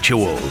mating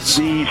rituals.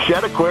 The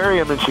Shed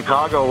Aquarium in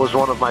Chicago was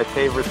one of my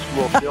favorite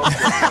school field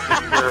trips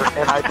this year,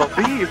 and I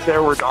believe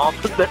there were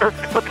dolphins there,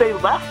 but they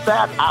left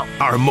that out.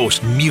 Our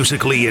most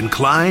musically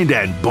inclined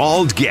and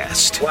bald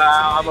guest.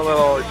 Wow, I'm a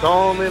little, it's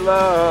only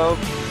love.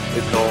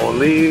 It's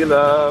only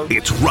love.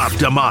 It's Rob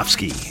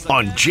Domofsky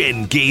on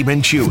Jen, Gabe,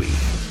 and Chewy.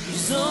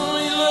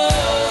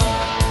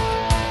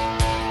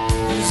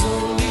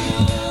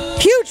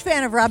 Huge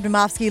fan of Rob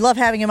Domofsky. Love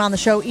having him on the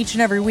show each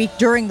and every week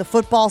during the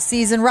football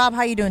season. Rob,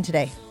 how you doing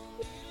today?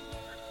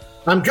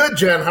 I'm good,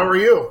 Jen. How are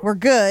you? We're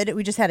good.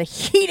 We just had a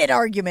heated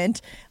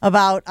argument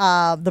about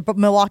the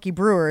Milwaukee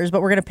Brewers,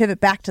 but we're going to pivot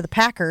back to the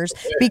Packers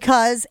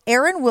because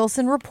Aaron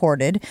Wilson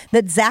reported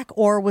that Zach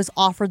Orr was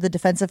offered the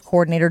defensive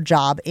coordinator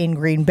job in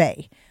Green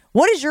Bay.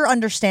 What is your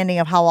understanding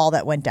of how all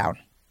that went down?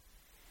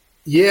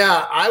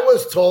 Yeah, I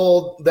was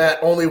told that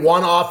only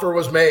one offer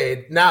was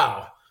made.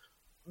 Now,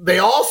 they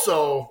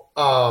also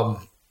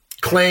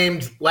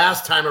claimed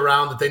last time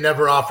around that they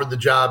never offered the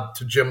job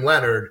to Jim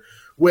Leonard,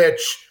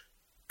 which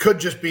could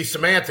just be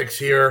semantics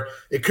here.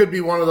 It could be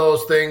one of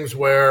those things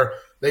where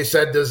they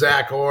said to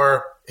Zach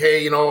Orr,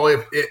 hey,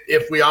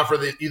 if we offer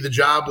you the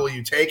job, will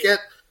you take it?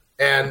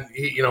 And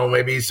he,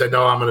 maybe he said,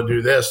 no, I'm going to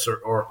do this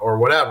or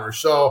whatever.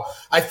 So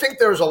I think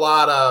there's a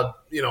lot of,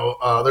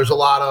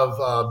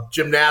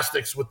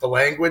 gymnastics with the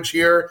language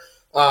here.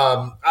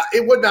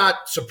 It would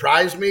not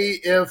surprise me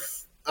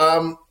if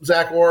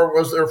Zach Orr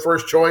was their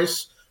first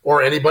choice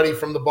or anybody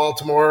from the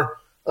Baltimore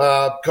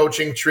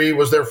coaching tree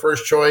was their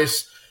first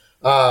choice.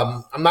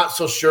 I'm not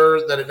so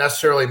sure that it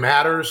necessarily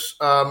matters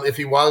if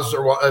he was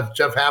or if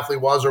Jeff Hafley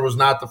was or was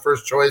not the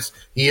first choice.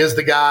 He is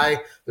the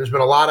guy. There's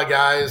been a lot of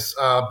guys.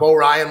 Bo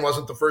Ryan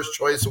wasn't the first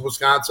choice of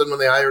Wisconsin when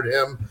they hired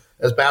him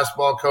as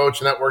basketball coach,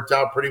 and that worked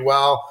out pretty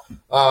well.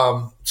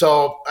 I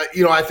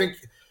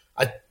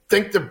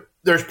think that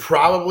there's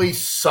probably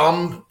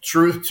some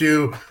truth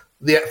to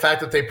the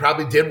fact that they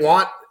probably did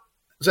want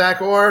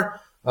Zach Orr.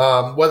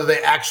 Whether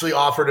they actually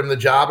offered him the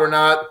job or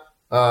not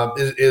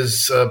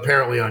is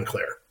apparently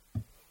unclear.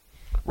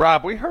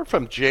 Rob, we heard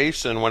from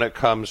Jason when it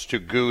comes to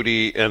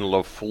Goody and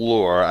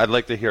LaFleur. I'd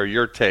like to hear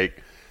your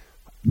take.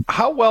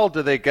 How well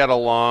do they get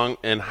along,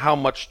 and how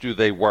much do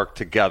they work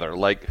together?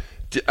 Like,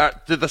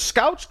 do the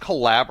scouts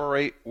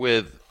collaborate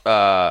with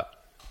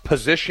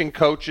position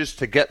coaches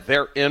to get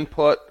their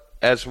input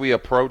as we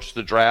approach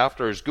the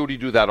draft, or does Goody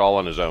do that all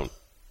on his own?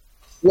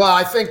 Well,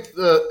 I think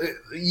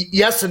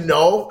yes and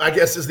no, I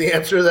guess, is the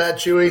answer to that,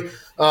 Chewy.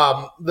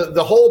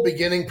 The whole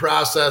beginning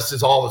process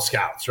is all the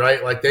scouts,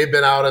 right? Like, they've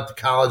been out at the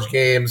college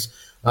games.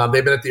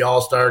 They've been at the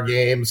All-Star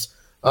games.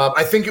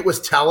 I think it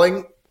was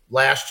telling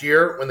last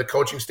year when the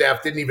coaching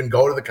staff didn't even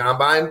go to the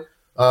combine.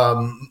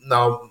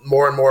 Now,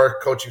 more and more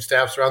coaching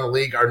staffs around the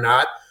league are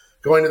not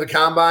going to the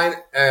combine.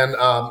 And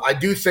I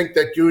do think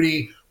that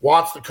Goody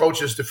wants the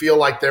coaches to feel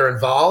like they're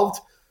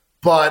involved,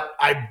 but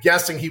I'm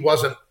guessing he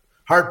wasn't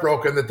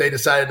heartbroken that they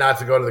decided not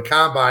to go to the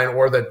combine,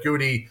 or that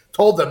Goody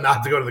told them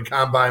not to go to the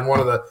combine. One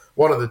of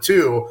the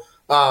two.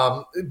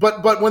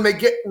 But when they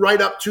get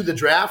right up to the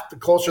draft, the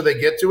closer they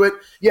get to it,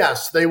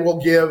 yes, they will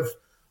give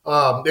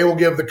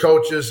the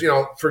coaches.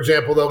 For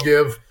example, they'll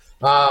give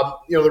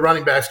the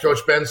running backs coach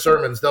Ben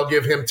Sermons. They'll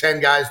give him 10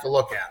 guys to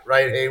look at.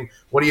 Right? Hey,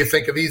 what do you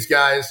think of these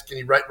guys? Can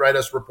you write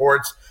us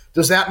reports?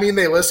 Does that mean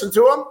they listen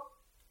to him?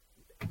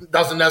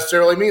 Doesn't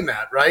necessarily mean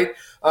that, right?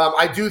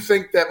 I do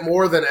think that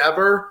more than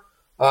ever.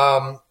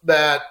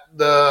 That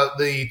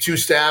the two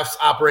staffs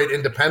operate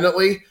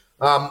independently,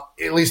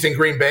 at least in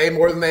Green Bay,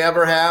 more than they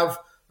ever have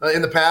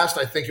in the past.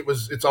 I think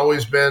it's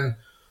always been,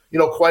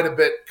 quite a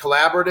bit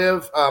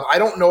collaborative. I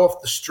don't know if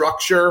the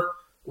structure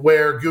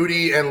where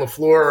Goody and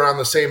LaFleur are on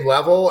the same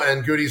level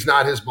and Goody's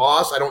not his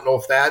boss, I don't know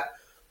if that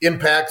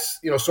impacts,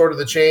 sort of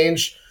the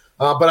change.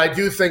 But I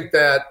do think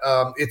that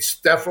it's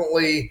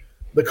definitely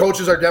 – the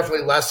coaches are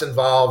definitely less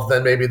involved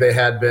than maybe they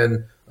had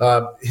been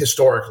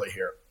historically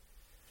here.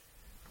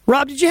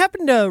 Rob, did you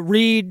happen to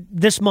read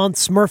this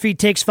month's Murphy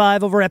Takes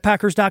 5 over at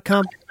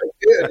Packers.com? I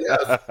did,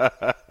 yes.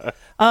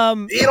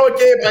 You know what,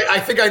 Gabe? I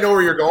think I know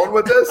where you're going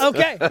with this.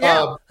 Okay.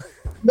 Yeah.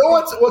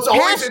 What's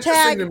always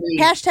interesting to me?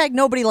 Hashtag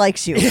nobody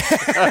likes you.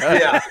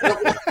 Yeah.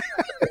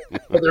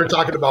 thought they were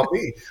talking about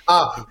me.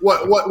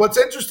 What's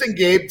interesting,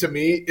 Gabe, to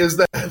me is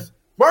that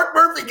Mark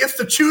Murphy gets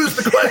to choose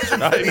the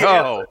questions. I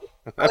know.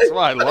 That's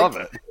why I love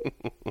it.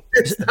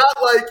 It's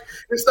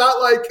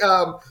not like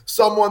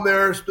someone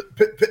there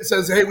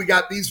says, "Hey, we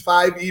got these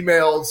 5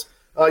 emails.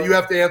 You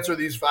have to answer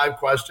these 5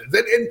 questions."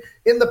 And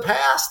in the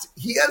past,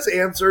 he has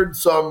answered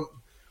some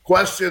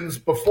questions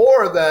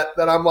before that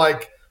I'm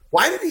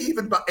why did he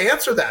even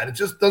answer that? It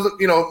just doesn't,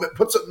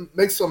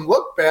 makes them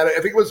look bad. I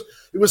think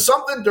it was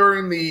something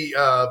during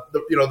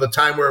the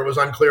time where it was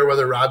unclear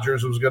whether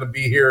Rodgers was going to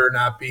be here or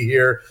not be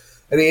here,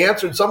 and he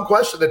answered some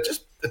question that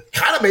just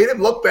kind of made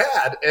him look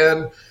bad.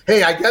 And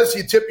hey, I guess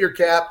you tip your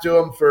cap to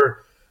him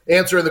for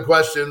answering the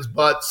questions,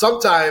 but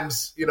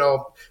sometimes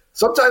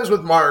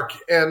with Mark,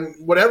 and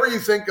whatever you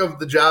think of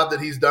the job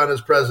that he's done as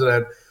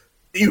president,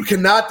 you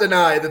cannot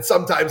deny that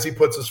sometimes he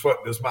puts his foot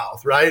in his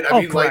mouth, right?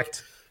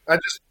 Correct.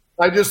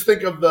 I just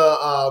think of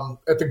the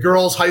at the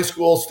girls' high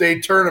school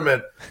state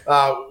tournament,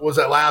 was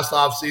that last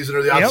offseason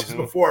or the offseason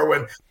before,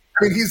 when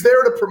he's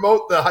there to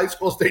promote the high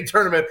school state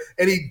tournament,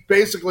 and he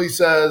basically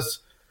says,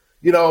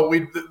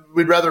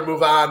 we'd rather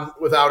move on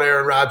without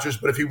Aaron Rodgers,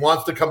 but if he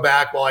wants to come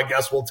back, well, I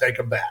guess we'll take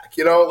him back.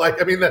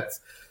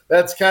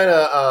 That's kind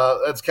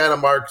of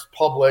Mark's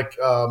public,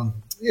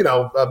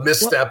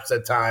 missteps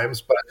at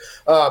times. But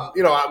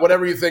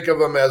whatever you think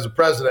of him as a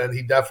president,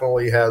 he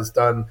definitely has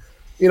done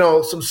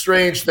some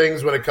strange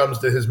things when it comes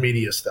to his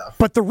media stuff.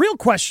 But the real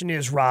question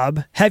is,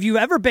 Rob, have you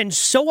ever been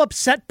so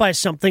upset by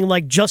something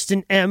like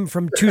Justin M.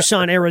 from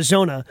Tucson,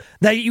 Arizona,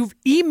 that you've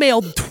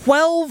emailed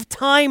 12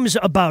 times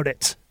about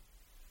it?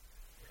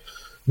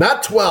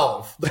 Not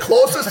 12. The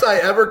closest I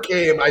ever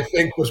came, I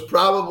think, was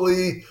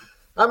probably,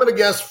 I'm going to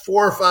guess,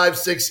 4 or 5,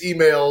 6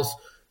 emails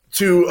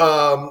to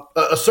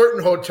a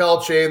certain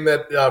hotel chain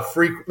that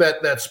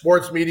that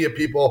sports media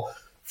people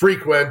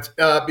frequent,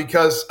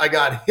 because I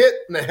got hit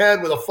in the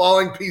head with a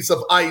falling piece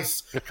of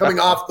ice coming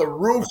off the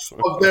roof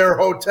of their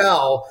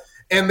hotel,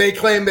 and they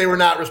claimed they were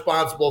not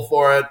responsible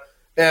for it.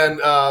 And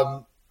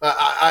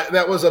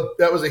that was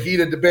a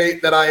heated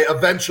debate that I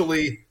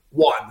eventually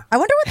won. I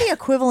wonder what the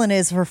equivalent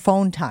is for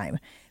phone time,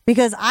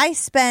 because I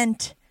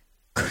spent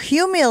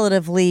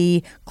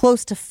cumulatively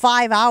close to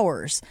 5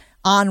 hours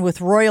on with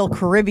Royal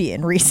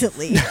Caribbean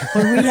recently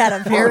when we had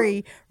a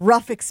very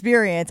rough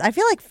experience. I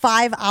feel like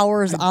 5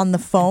 hours on the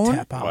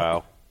phone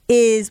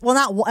is, well,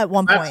 not at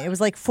one point. It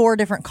was like 4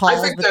 different calls.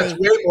 I think that's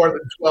way more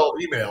than 12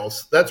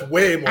 emails. That's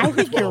way more. I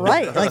think you're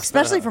right,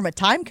 especially from a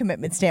time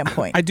commitment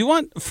standpoint. I do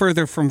want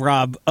further from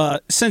Rob.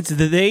 Since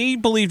they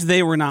believed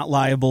they were not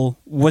liable,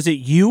 was it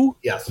you?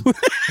 Yes.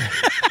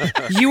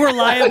 You were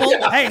liable?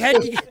 Hey,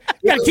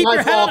 you got to keep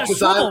your head on a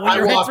swivel when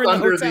you're entering the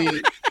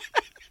hotel.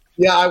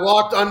 Yeah, I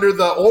walked under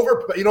the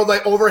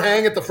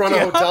overhang at the front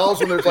of hotels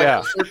when there's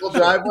a circle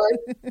driveway.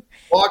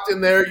 Walked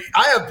in there.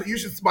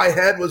 My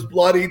head was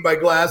bloodied. My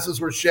glasses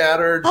were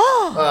shattered.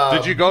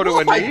 Did you go to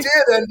a knee? I did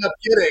end up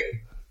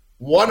getting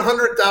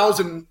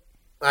 100,000.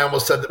 I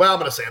almost said, I'm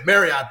going to say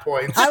Marriott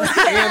points. And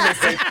they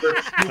paid for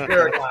a new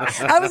pair of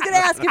glasses. I was going to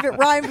ask if it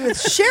rhymed with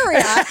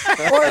Shariat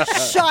or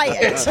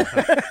Shiat.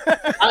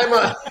 I'm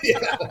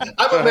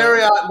a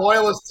Marriott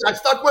loyalist. I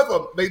stuck with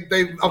them.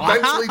 They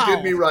eventually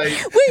did me right.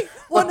 Wait,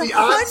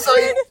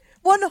 100,000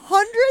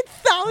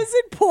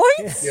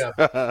 points? Yeah.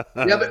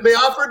 They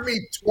offered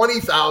me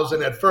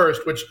 20,000 at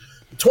first, which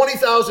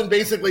 20,000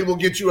 basically will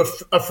get you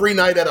a free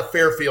night at a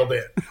Fairfield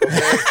Inn.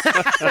 Okay?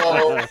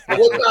 So I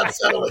was not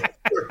settling.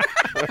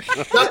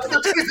 Not that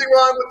there's anything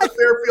wrong with the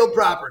Fairfield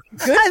property.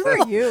 Good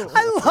for you.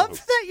 I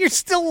love that you're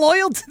still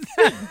loyal to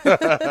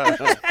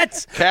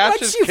that.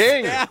 Cash is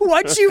king.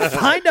 Once you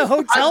find a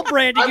hotel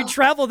brand and you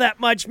travel that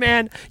much,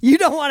 man, you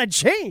don't want to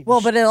change.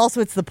 Well, but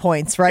it's the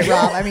points, right,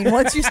 Rob? I mean,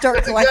 once you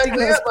start collecting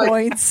those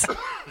points.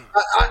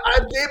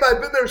 Gabe,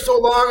 I've been there so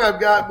long. I've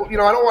got, I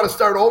don't want to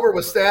start over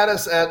with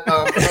status at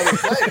another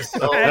place.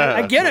 So,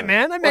 I get it,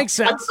 man. That makes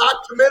sense. I'm not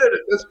committed at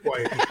this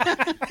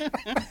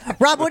point.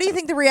 Rob, what do you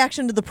think the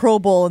reaction to the Pro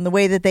Bowl and the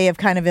way that they have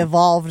kind of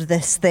evolved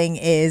this thing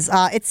is?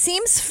 It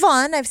seems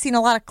fun. I've seen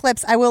a lot of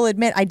clips. I will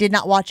admit I did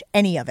not watch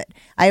any of it.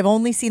 I have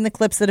only seen the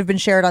clips that have been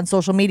shared on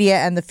social media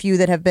and the few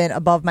that have been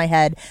above my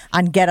head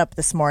on Get Up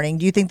this morning.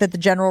 Do you think that the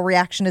general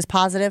reaction is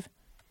positive?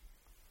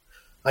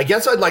 I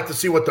guess I'd like to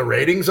see what the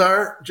ratings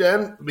are,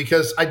 Jen,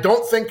 because I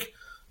don't think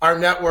our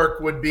network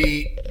would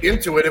be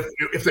into it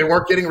if they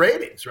weren't getting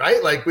ratings,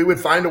 right? Like, we would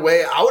find a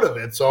way out of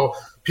it. So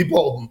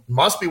people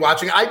must be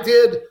watching. I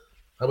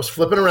was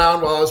flipping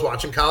around while I was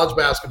watching college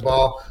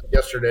basketball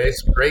yesterday.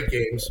 Some great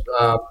games.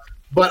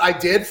 But I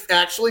did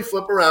actually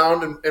flip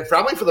around, and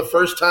probably for the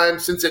first time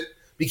since it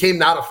became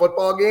not a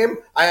football game,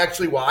 I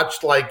actually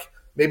watched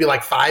maybe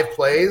 5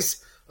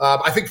 plays.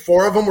 I think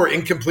 4 of them were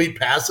incomplete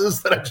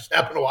passes that I just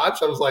happened to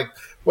watch. I was like,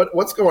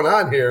 what's going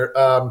on here?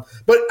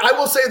 But I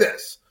will say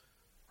this.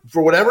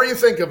 For whatever you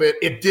think of it,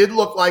 it did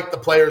look like the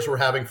players were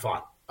having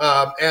fun.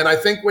 And I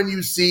think when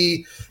you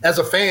see, as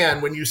a fan,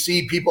 when you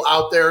see people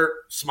out there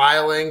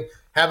smiling,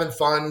 having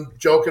fun,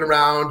 joking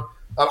around,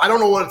 I don't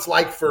know what it's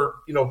like for,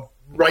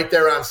 right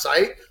there on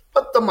site,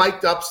 but the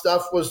mic'd up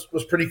stuff was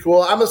pretty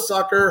cool. I'm a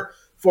sucker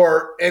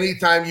for any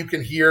time you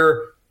can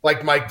hear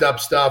like mic'd up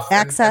stuff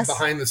and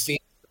behind the scenes.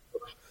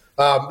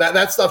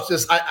 That stuff's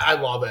just, I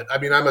love it. I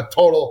mean, I'm a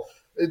total,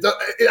 I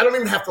don't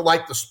even have to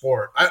like the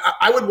sport.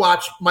 I would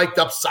watch mic'd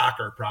up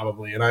soccer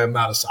probably, and I am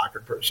not a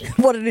soccer person.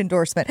 What an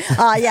endorsement.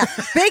 Yeah,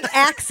 big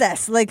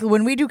access. Like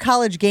when we do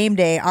college game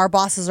day, our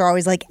bosses are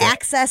always like,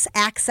 access,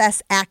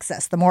 access,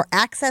 access. The more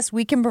access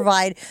we can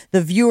provide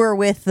the viewer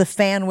with, the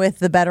fan with,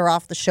 the better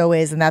off the show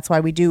is. And that's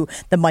why we do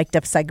the mic'd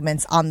up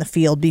segments on the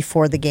field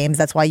before the games.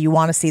 That's why you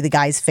want to see the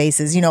guys'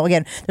 faces. You know,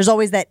 again, there's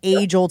always that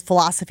age-old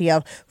philosophy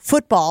of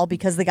football,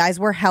 because the guys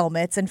wear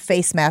helmets and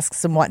face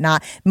masks and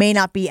whatnot, may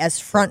not be as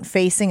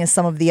front-facing as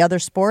some of the other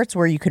sports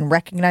where you can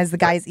recognize the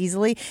guys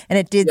easily. And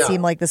it did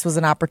seem like this was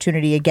an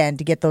opportunity, again,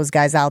 to get those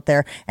guys out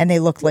there, and they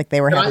looked like they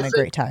were having a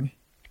great time.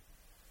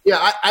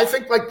 Yeah, I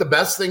think like the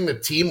best thing the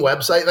team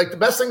website, like the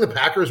best thing the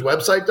Packers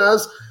website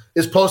does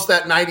is post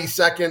that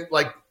 90-second,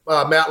 like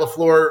Matt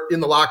LaFleur in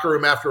the locker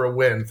room after a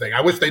win thing.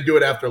 I wish they'd do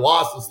it after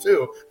losses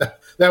too.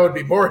 That would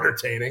be more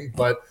entertaining,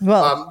 but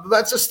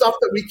that's just stuff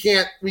that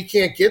we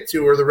can't get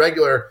to, or the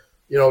regular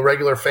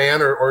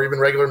fan or even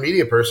regular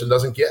media person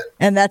doesn't get.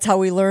 And that's how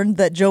we learned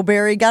that Joe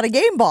Barry got a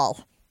game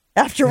ball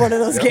after one of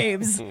those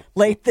games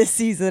late this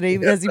season,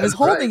 because he was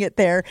holding it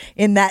there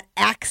in that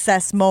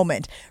access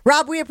moment.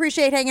 Rob, we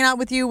appreciate hanging out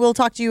with you. We'll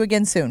talk to you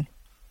again soon.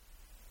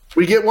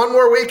 We get one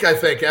more week, I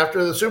think,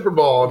 after the Super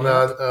Bowl,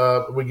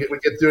 and we get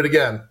to do it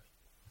again.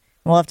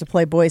 We'll have to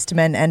play Boys to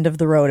Men End of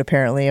the Road,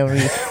 apparently, and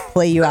we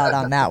play you out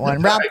on that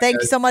one. Rob,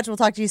 thank you so much. We'll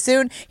talk to you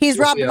soon. He's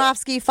Rob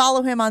Domofsky.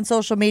 Follow him on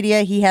social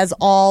media. He has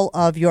all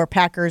of your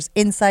Packers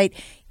insight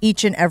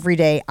each and every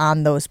day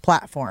on those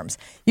platforms.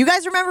 You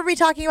guys remember me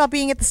talking about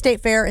being at the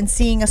State Fair and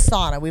seeing a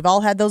sauna. We've all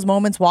had those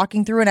moments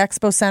walking through an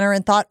expo center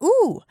and thought,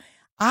 ooh,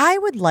 I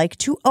would like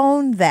to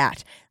own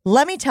that.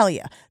 Let me tell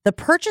you, the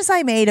purchase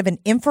I made of an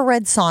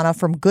infrared sauna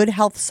from Good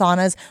Health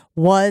Saunas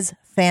was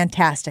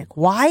fantastic.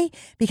 Why?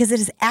 Because it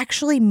has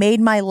actually made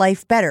my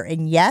life better.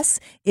 And yes,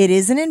 it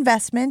is an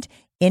investment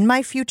in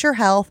my future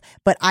health,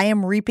 but I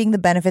am reaping the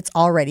benefits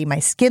already. My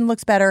skin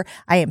looks better.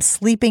 I am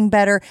sleeping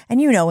better.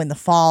 And you know, in the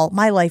fall,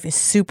 my life is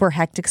super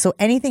hectic. So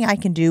anything I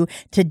can do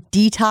to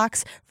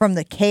detox from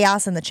the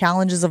chaos and the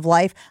challenges of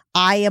life,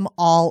 I am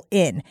all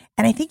in.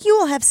 And I think you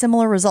will have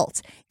similar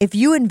results if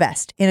you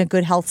invest in a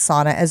Good Health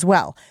sauna as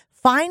well.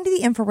 Find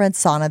the infrared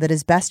sauna that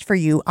is best for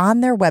you on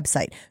their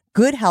website,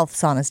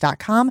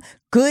 goodhealthsaunas.com,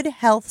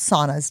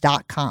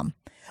 goodhealthsaunas.com.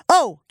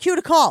 Oh, cue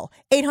to call,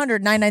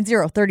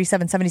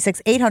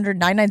 800-990-3776,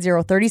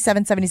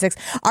 800-990-3776.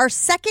 Our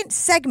second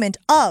segment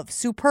of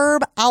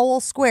Superb Owl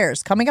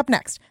Squares coming up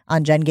next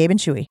on Jen, Gabe, and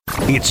Chewy.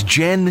 It's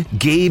Jen,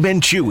 Gabe,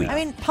 and Chewy. I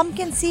mean,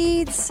 pumpkin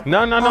seeds.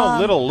 No,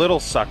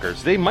 little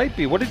suckers. They might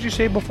be. What did you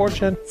say before,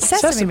 Jen?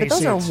 Sesame, but those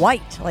seeds are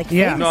white.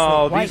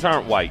 No, white. These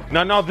aren't white.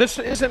 No, this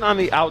isn't on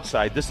the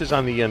outside. This is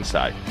on the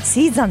inside.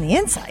 Seeds on the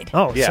inside.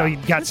 Oh, yeah. So you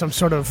got some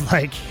sort of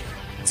like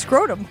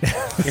scrotum.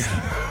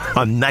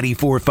 On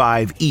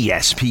 94.5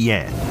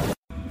 ESPN.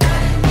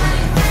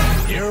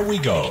 Here we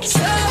go.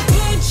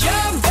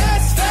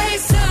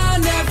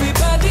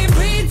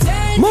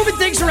 moving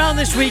things around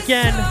this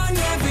weekend.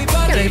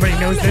 Not everybody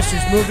knows this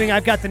is moving.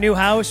 I've got the new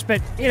house,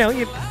 but,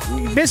 you're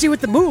busy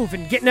with the move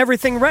and getting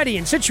everything ready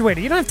and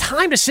situated. You don't have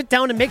time to sit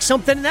down and make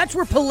something, and that's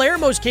where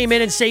Palermo's came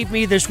in and saved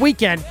me this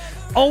weekend.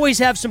 Always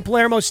have some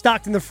Palermo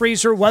stocked in the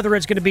freezer, whether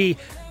it's going to be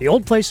the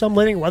old place I'm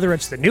living, whether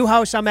it's the new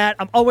house I'm at.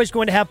 I'm always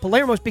going to have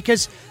Palermo's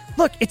because,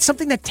 look, it's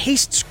something that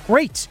tastes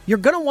great. You're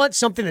going to want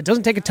something that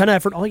doesn't take a ton of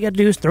effort. All you got to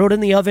do is throw it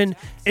in the oven,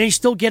 and you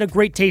still get a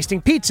great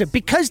tasting pizza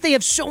because they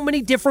have so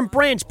many different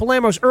brands.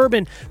 Palermo's,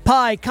 Urban,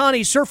 Pie,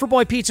 Connie's, Surfer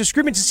Boy Pizza,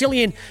 Screaming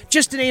Sicilian,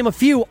 just to name a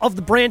few of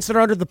the brands that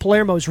are under the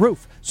Palermo's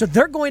roof. So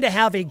they're going to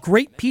have a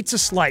great pizza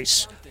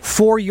slice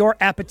for your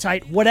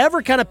appetite.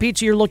 Whatever kind of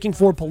pizza you're looking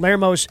for,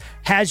 Palermo's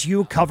has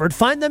you covered.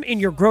 Find them in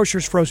your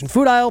grocer's frozen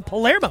food aisle.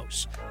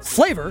 Palermo's.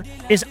 Flavor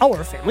is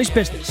our family's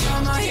business.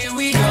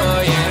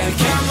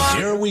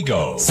 Here we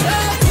go.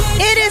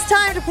 It is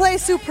time to play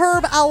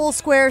Superb Owl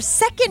Square.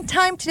 Second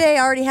time today.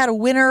 I already had a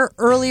winner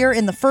earlier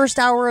in the first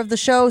hour of the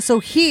show, so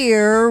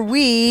here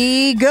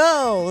we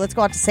go. Let's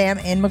go out to Sam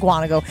in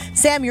McGuanago.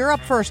 Sam, you're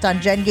up first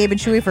on Jen, Gabe, and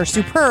Chewy for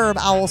Superb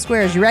Owl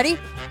Squares. You ready?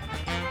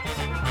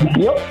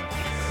 Yep.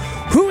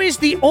 Who is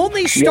the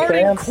only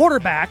starting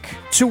quarterback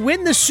to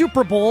win the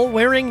Super Bowl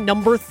wearing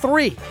number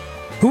 3?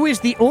 Who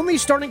is the only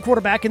starting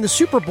quarterback in the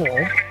Super Bowl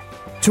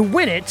to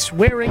win it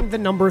wearing the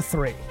number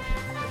 3?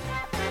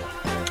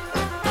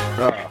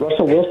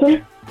 Russell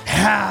Wilson?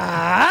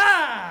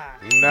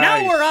 Nice.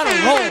 Now we're on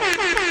a roll.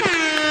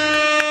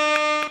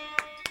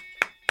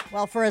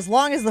 Well, for as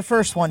long as the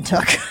first one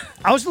took.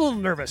 I was a little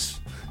nervous.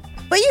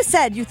 But you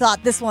said you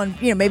thought this one,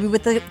 maybe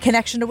with the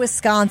connection to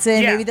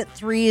Wisconsin, maybe that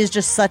 3 is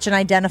just such an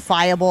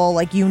identifiable,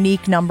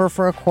 unique number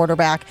for a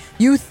quarterback.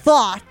 You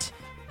thought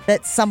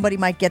that somebody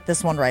might get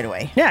this one right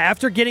away. Yeah,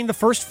 after getting the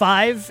first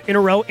 5 in a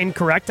row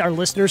incorrect, our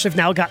listeners have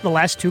now gotten the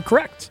last 2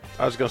 correct.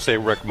 I was going to say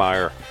Rick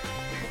Meyer,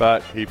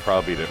 but he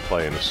probably didn't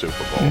play in the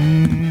Super Bowl.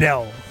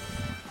 No,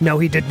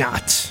 he did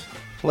not.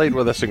 Played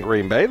with us in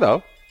Green Bay,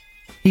 though.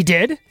 He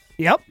did?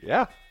 Yep.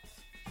 Yeah.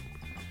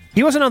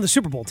 He wasn't on the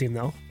Super Bowl team,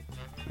 though.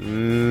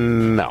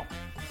 No.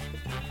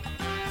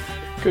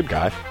 Good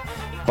guy.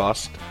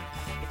 Bust.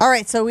 All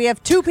right, so we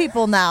have two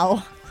people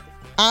now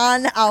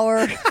on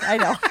our. I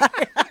know.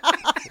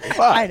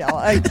 I know.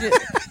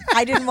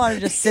 I didn't want to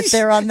just sit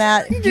there on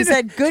that. You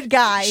said good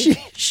guy.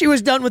 She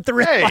was done with the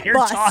required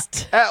talk.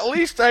 At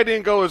least I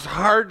didn't go as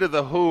hard to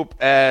the hoop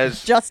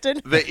as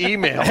Justin. The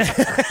email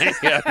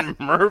and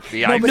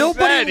Murphy. I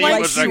Nobody said he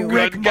was a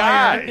good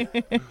guy.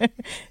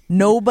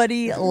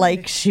 Nobody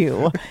likes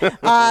you.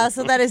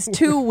 So that is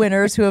two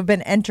winners who have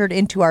been entered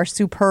into our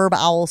superb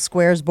Owl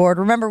Squares board.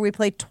 Remember, we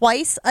play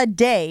twice a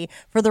day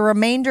for the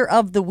remainder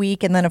of the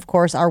week, and then, of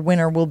course, our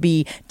winner will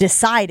be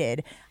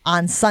decided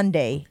on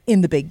Sunday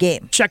in the big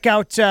game. Check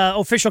out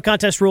official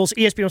contest rules,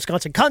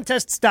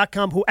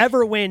 ESPNWisconsinContests.com.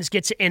 Whoever wins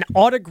gets an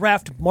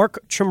autographed Mark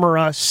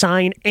Chmura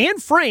signed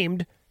and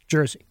framed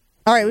jersey.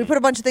 All right, we put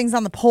a bunch of things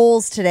on the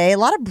polls today. A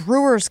lot of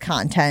Brewers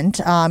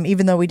content,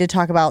 even though we did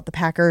talk about the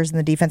Packers and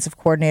the defensive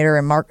coordinator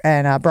and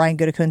Brian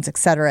Gutekunst, et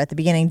cetera, at the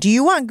beginning. Do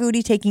you want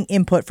Goody taking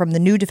input from the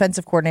new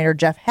defensive coordinator,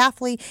 Jeff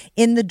Hafley,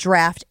 in the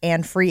draft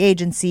and free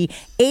agency?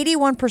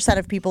 81%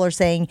 of people are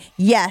saying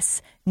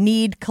yes,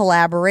 need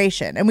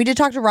collaboration. And we did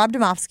talk to Rob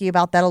Domofsky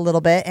about that a little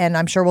bit, and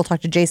I'm sure we'll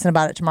talk to Jason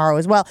about it tomorrow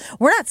as well.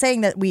 We're not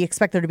saying that we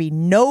expect there to be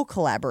no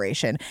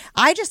collaboration.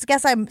 I just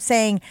guess I'm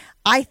saying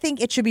I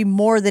think it should be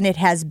more than it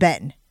has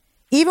been.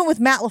 Even with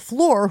Matt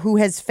LaFleur, who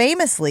has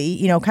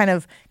famously, kind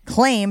of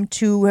claimed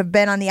to have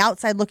been on the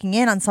outside looking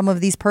in on some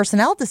of these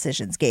personnel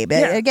decisions, Gabe.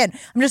 Yeah. Again,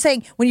 I'm just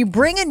saying, when you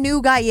bring a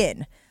new guy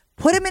in,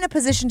 put him in a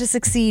position to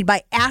succeed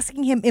by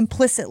asking him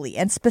implicitly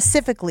and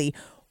specifically,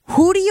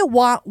 who do you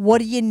want, what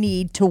do you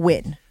need to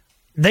win?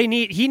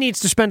 He needs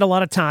to spend a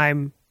lot of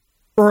time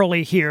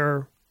early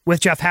here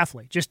with Jeff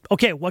Hafley. Just,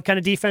 okay, what kind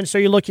of defense are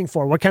you looking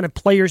for? What kind of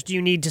players do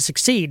you need to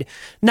succeed?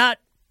 Not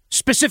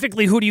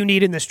specifically who do you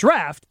need in this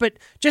draft, but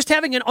just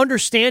having an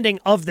understanding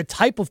of the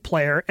type of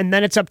player, and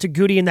then it's up to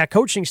Goody and that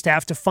coaching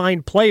staff to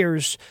find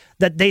players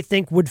that they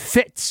think would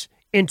fit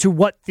into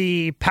what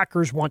the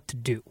Packers want to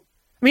do.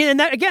 I mean, and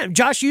that, again,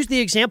 Josh used the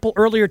example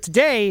earlier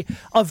today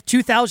of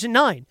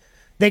 2009.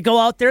 They go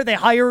out there, they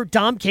hire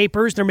Dom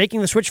Capers, they're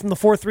making the switch from the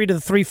 4-3 to the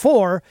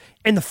 3-4,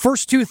 and the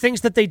first two things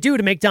that they do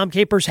to make Dom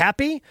Capers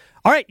happy,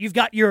 all right, you've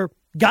got your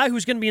guy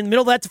who's going to be in the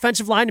middle of that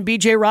defensive line in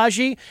B.J.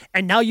 Raji,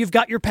 and now you've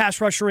got your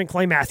pass rusher in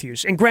Clay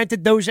Matthews. And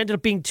granted, those ended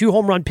up being 2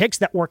 home run picks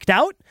that worked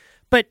out,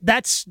 but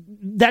that's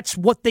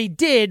what they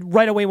did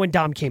right away when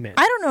Dom came in.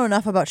 I don't know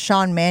enough about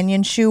Sean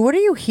Mannion, Shu. What are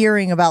you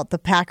hearing about the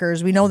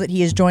Packers? We know that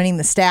he is joining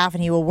the staff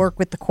and he will work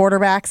with the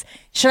quarterbacks.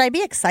 Should I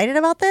be excited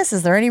about this?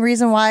 Is there any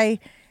reason why?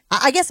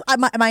 I guess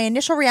my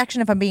initial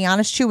reaction, if I'm being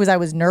honest, Shu, was I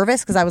was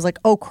nervous because I was like,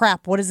 oh,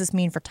 crap, what does this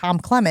mean for Tom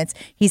Clements?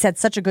 He's had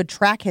such a good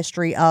track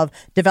history of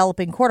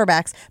developing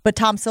quarterbacks. But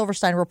Tom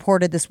Silverstein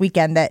reported this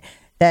weekend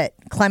that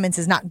Clements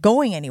is not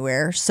going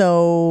anywhere.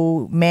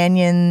 So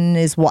Mannion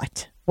is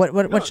what? What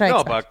should I expect?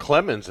 No, but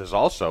Clemens is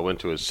also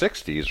into his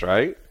 60s,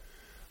 right?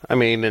 I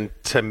mean, and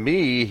to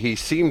me, he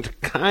seemed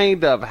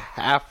kind of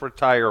half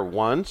retire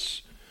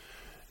once.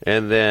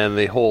 And then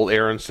the whole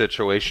Aaron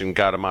situation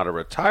got him out of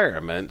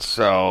retirement.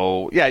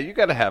 So, yeah, you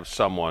got to have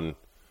someone.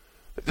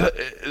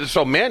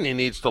 So Manny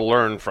needs to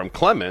learn from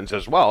Clemens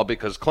as well,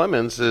 because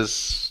Clemens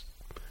is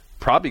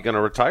probably going to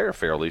retire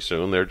fairly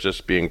soon. They're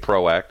just being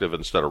proactive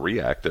instead of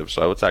reactive.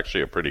 So it's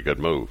actually a pretty good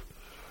move.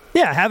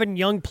 Yeah, having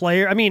young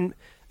player. I mean,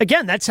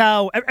 again, that's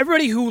how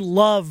everybody who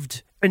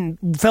loved and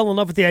fell in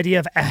love with the idea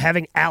of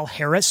having Al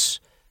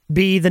Harris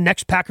be the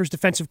next Packers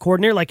defensive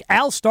coordinator. Like,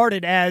 Al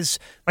started as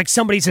like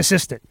somebody's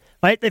assistant.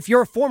 Right? If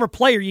you're a former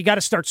player, you got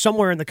to start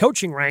somewhere in the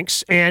coaching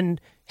ranks,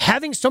 and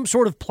having some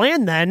sort of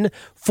plan then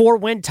for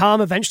when Tom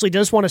eventually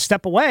does want to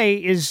step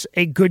away is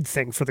a good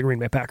thing for the Green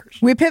Bay Packers.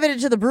 We pivoted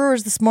to the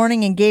Brewers this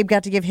morning, and Gabe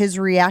got to give his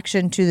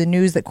reaction to the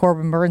news that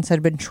Corbin Burns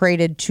had been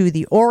traded to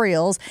the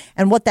Orioles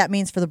and what that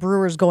means for the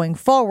Brewers going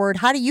forward.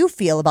 How do you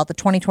feel about the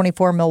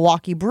 2024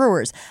 Milwaukee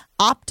Brewers?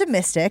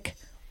 Optimistic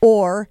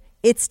or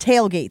it's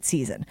tailgate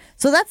season?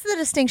 So that's the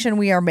distinction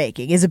we are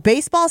making. Is it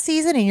baseball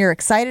season and you're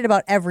excited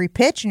about every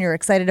pitch and you're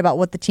excited about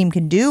what the team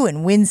can do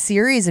and win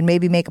series and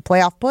maybe make a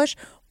playoff push?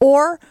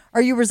 Or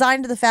are you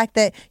resigned to the fact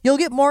that you'll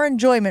get more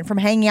enjoyment from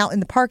hanging out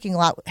in the parking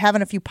lot,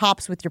 having a few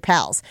pops with your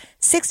pals?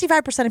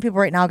 65% of people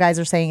right now, guys,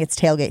 are saying it's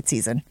tailgate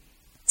season.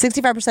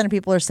 65% of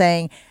people are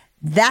saying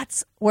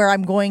that's where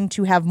I'm going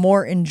to have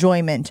more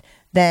enjoyment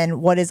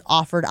than what is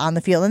offered on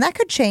the field. And that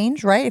could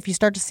change, right? If you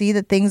start to see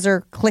that things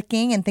are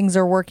clicking and things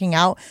are working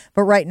out.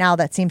 But right now,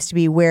 that seems to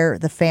be where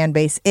the fan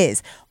base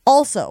is.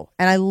 Also,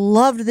 and I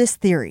loved this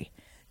theory,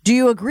 do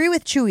you agree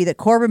with Chewy that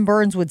Corbin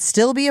Burns would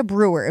still be a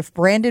Brewer if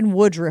Brandon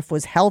Woodruff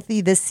was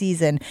healthy this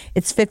season?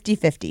 It's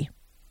 50-50.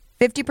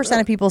 50%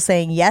 of people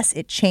saying, yes,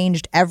 it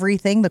changed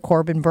everything, the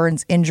Corbin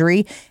Burns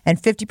injury,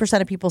 and 50%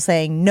 of people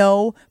saying,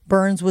 no,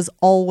 Burns was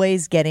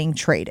always getting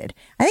traded.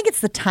 I think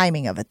it's the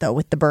timing of it, though,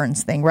 with the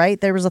Burns thing, right?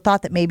 There was a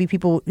thought that maybe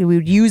people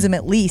would use him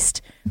at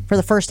least for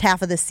the first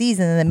half of the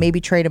season and then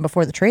maybe trade him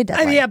before the trade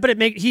deadline. Yeah, but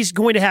he's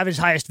going to have his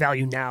highest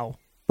value now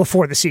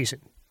before the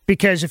season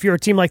Because if you're a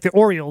team like the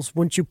Orioles,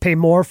 wouldn't you pay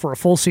more for a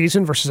full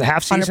season versus a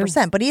half season?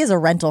 100%. But he is a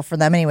rental for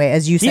them anyway.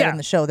 As you said in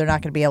the show, they're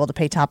not going to be able to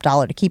pay top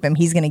dollar to keep him.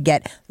 He's going to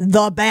get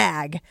the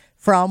bag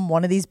from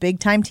one of these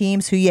big-time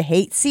teams who you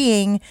hate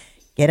seeing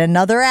get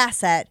another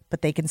asset,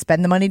 but they can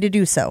spend the money to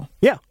do so.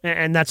 Yeah,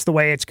 and that's the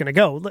way it's going to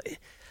go.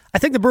 I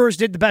think the Brewers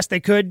did the best they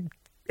could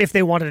if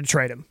they wanted to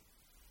trade him.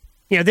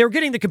 They were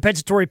getting the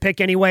compensatory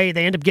pick anyway.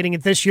 They end up getting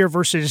it this year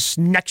versus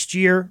next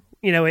year,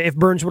 if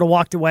Burns would have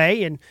walked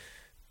away, and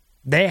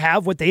they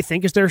have what they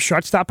think is their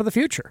shortstop of the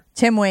future.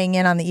 Tim weighing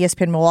in on the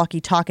ESPN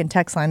Milwaukee talk and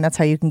text line. That's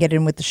how you can get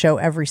in with the show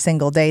every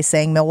single day,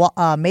 saying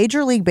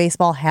Major League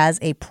Baseball has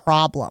a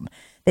problem.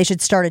 They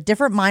should start a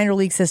different minor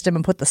league system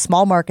and put the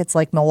small markets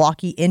like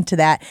Milwaukee into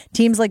that.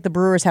 Teams like the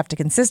Brewers have to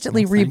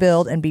consistently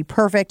rebuild and be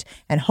perfect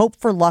and hope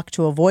for luck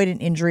to avoid an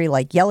injury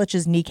like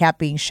Yelich's kneecap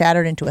being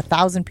shattered into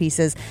 1,000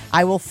 pieces.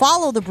 I will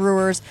follow the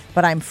Brewers,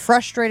 but I'm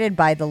frustrated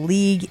by the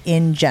league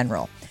in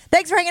general.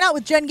 Thanks for hanging out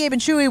with Jen, Gabe,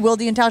 and Chewy. Will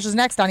D and Tosh is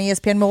next on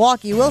ESPN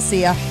Milwaukee. We'll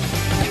see ya.